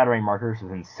 3 Batarang markers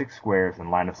within 6 squares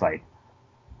in line of sight.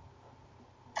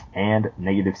 And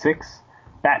 -6,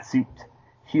 Batsuit.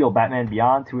 Heal Batman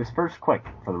Beyond to his first click.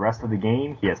 For the rest of the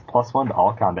game, he has +1 to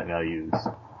all combat values.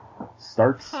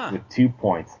 Starts with 2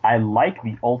 points. I like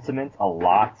the ultimate a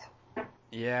lot.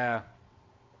 Yeah.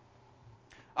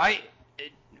 I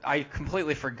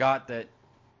completely forgot that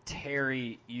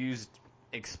Terry used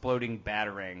exploding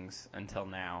batarangs until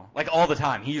now. Like, all the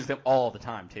time. He used them all the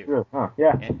time, too. Really? Huh,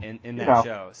 yeah. In that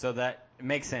show. So that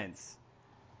makes sense.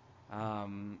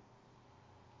 Hey,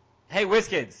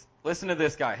 WizKids, listen to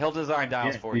this guy. He'll design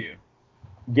dials for you.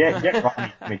 Get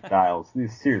Ronnie to make dials.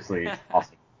 Seriously, it's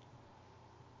awesome.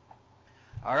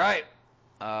 All right.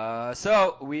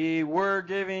 So we were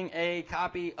giving a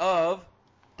copy of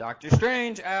Doctor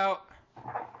Strange out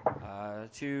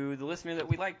to the listener that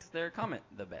we liked their comment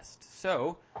the best.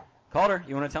 So, Calder,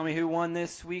 you want to tell me who won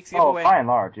this week's giveaway? Oh, by and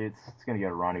large, it's going to go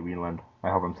to Ronnie Wieland.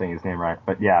 I hope I'm saying his name right.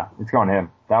 But yeah, it's going to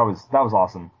him. That was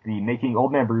awesome. The Making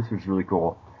Old Man Bruce was really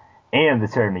cool. And the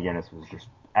Terry McGinnis was just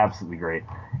absolutely great.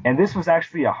 And this was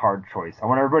actually a hard choice. I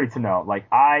want everybody to know, like,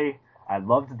 I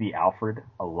loved the Alfred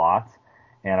a lot.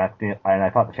 And I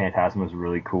thought the Phantasm was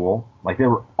really cool. Like, there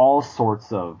were all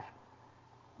sorts of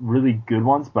really good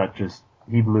ones, but just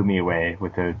he blew me away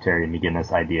with the Terry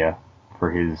McGinnis idea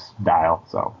for his dial.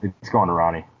 So it's going to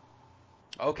Ronnie.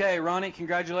 Okay, Ronnie,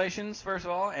 congratulations, first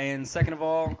of all. And second of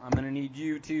all, I'm going to need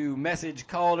you to message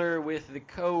Calder with the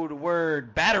code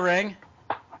word Batarang.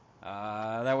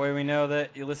 That way we know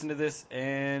that you listen to this,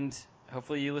 and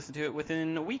hopefully you listen to it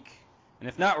within a week. And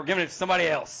if not, we're giving it to somebody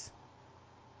else.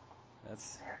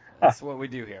 That's what we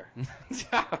do here.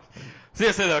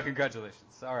 Seriously, though,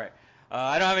 congratulations. All right.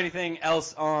 I don't have anything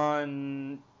else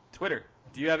on Twitter.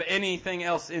 Do you have anything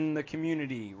else in the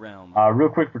community realm? Real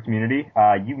quick for community,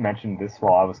 you mentioned this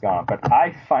while I was gone, but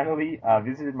I finally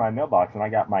visited my mailbox and I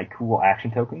got my cool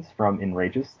action tokens from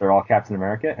Enrageous. They're all Captain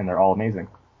America and they're all amazing.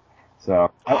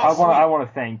 So I want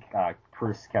to thank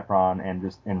Chris Kepron and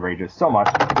just Enrageous so much.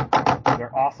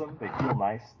 They're awesome. They feel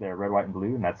nice. They're red, white, and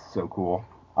blue, and that's so cool.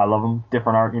 I love them.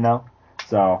 Different art, you know.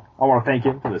 So I want to thank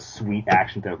him for the sweet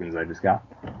action tokens I just got.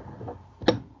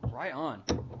 Right on.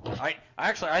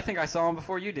 I think I saw him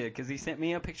before you did because he sent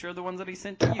me a picture of the ones that he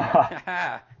sent to you.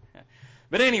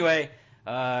 But anyway,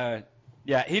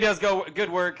 yeah, he does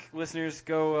good work. Listeners,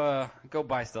 go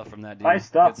buy stuff from that dude. Buy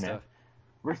stuff, good man. Stuff.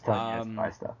 We're just telling you guys to buy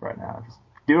stuff right now. Just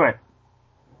do it.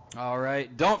 All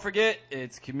right. Don't forget,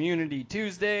 it's Community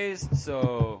Tuesdays,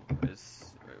 so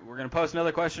we're going to post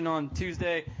another question on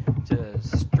Tuesday to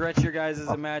stretch your guys'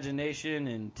 imagination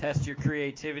and test your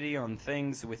creativity on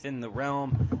things within the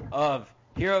realm of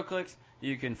HeroClix.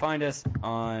 You can find us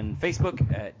on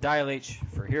Facebook at DialH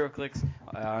for HeroClix.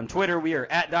 On Twitter, we are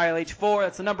at DialH4.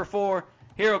 That's the number 4,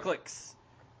 HeroClix.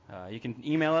 You can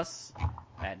email us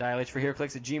at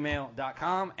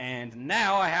dialhforheroclix@gmail.com. And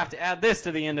now I have to add this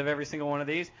to the end of every single one of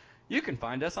these. You can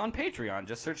find us on Patreon.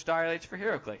 Just search DialH for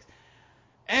HeroClix.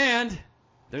 And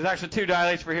there's actually 2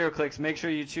 DialH for HeroClix. Make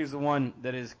sure you choose the one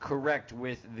that is correct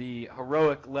with the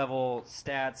heroic level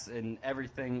stats and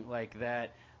everything like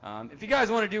that. If you guys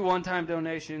want to do one-time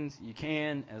donations, you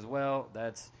can as well.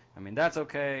 That's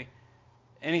okay.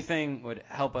 Anything would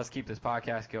help us keep this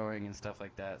podcast going and stuff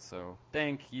like that. So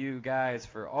thank you guys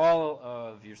for all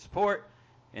of your support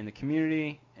in the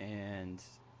community and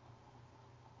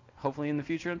hopefully in the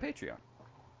future on Patreon.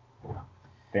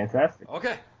 Fantastic.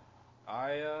 Okay.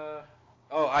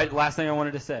 Last thing I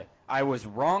wanted to say. I was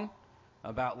wrong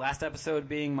about last episode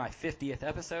being my 50th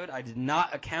episode. I did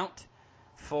not account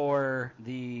for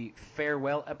the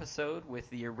farewell episode with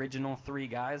the original 3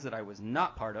 guys that I was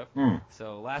not part of.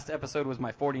 So last episode was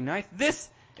my 49th. This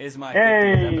is my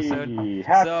 50th episode.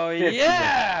 So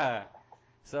yeah.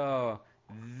 So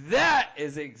that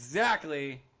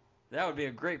would be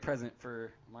a great present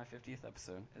for my 50th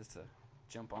episode, is to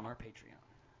jump on our Patreon.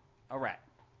 All right.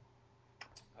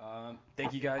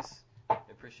 Thank you guys. I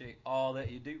appreciate all that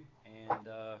you do. And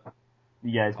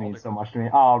you guys mean so much to me.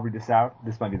 I'll read this out.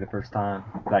 This might be the first time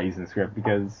without using the script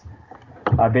because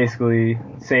I basically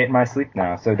say it in my sleep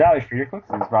now. So DialH for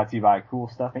HeroClix is brought to you by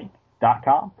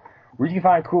CoolStuffInc.com, where you can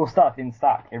find cool stuff in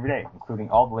stock every day,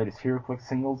 including all the latest HeroClix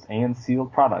singles and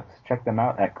sealed products. Check them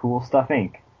out at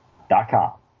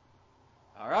CoolStuffInc.com.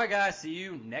 All right, guys. See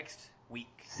you next week.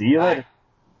 See you later.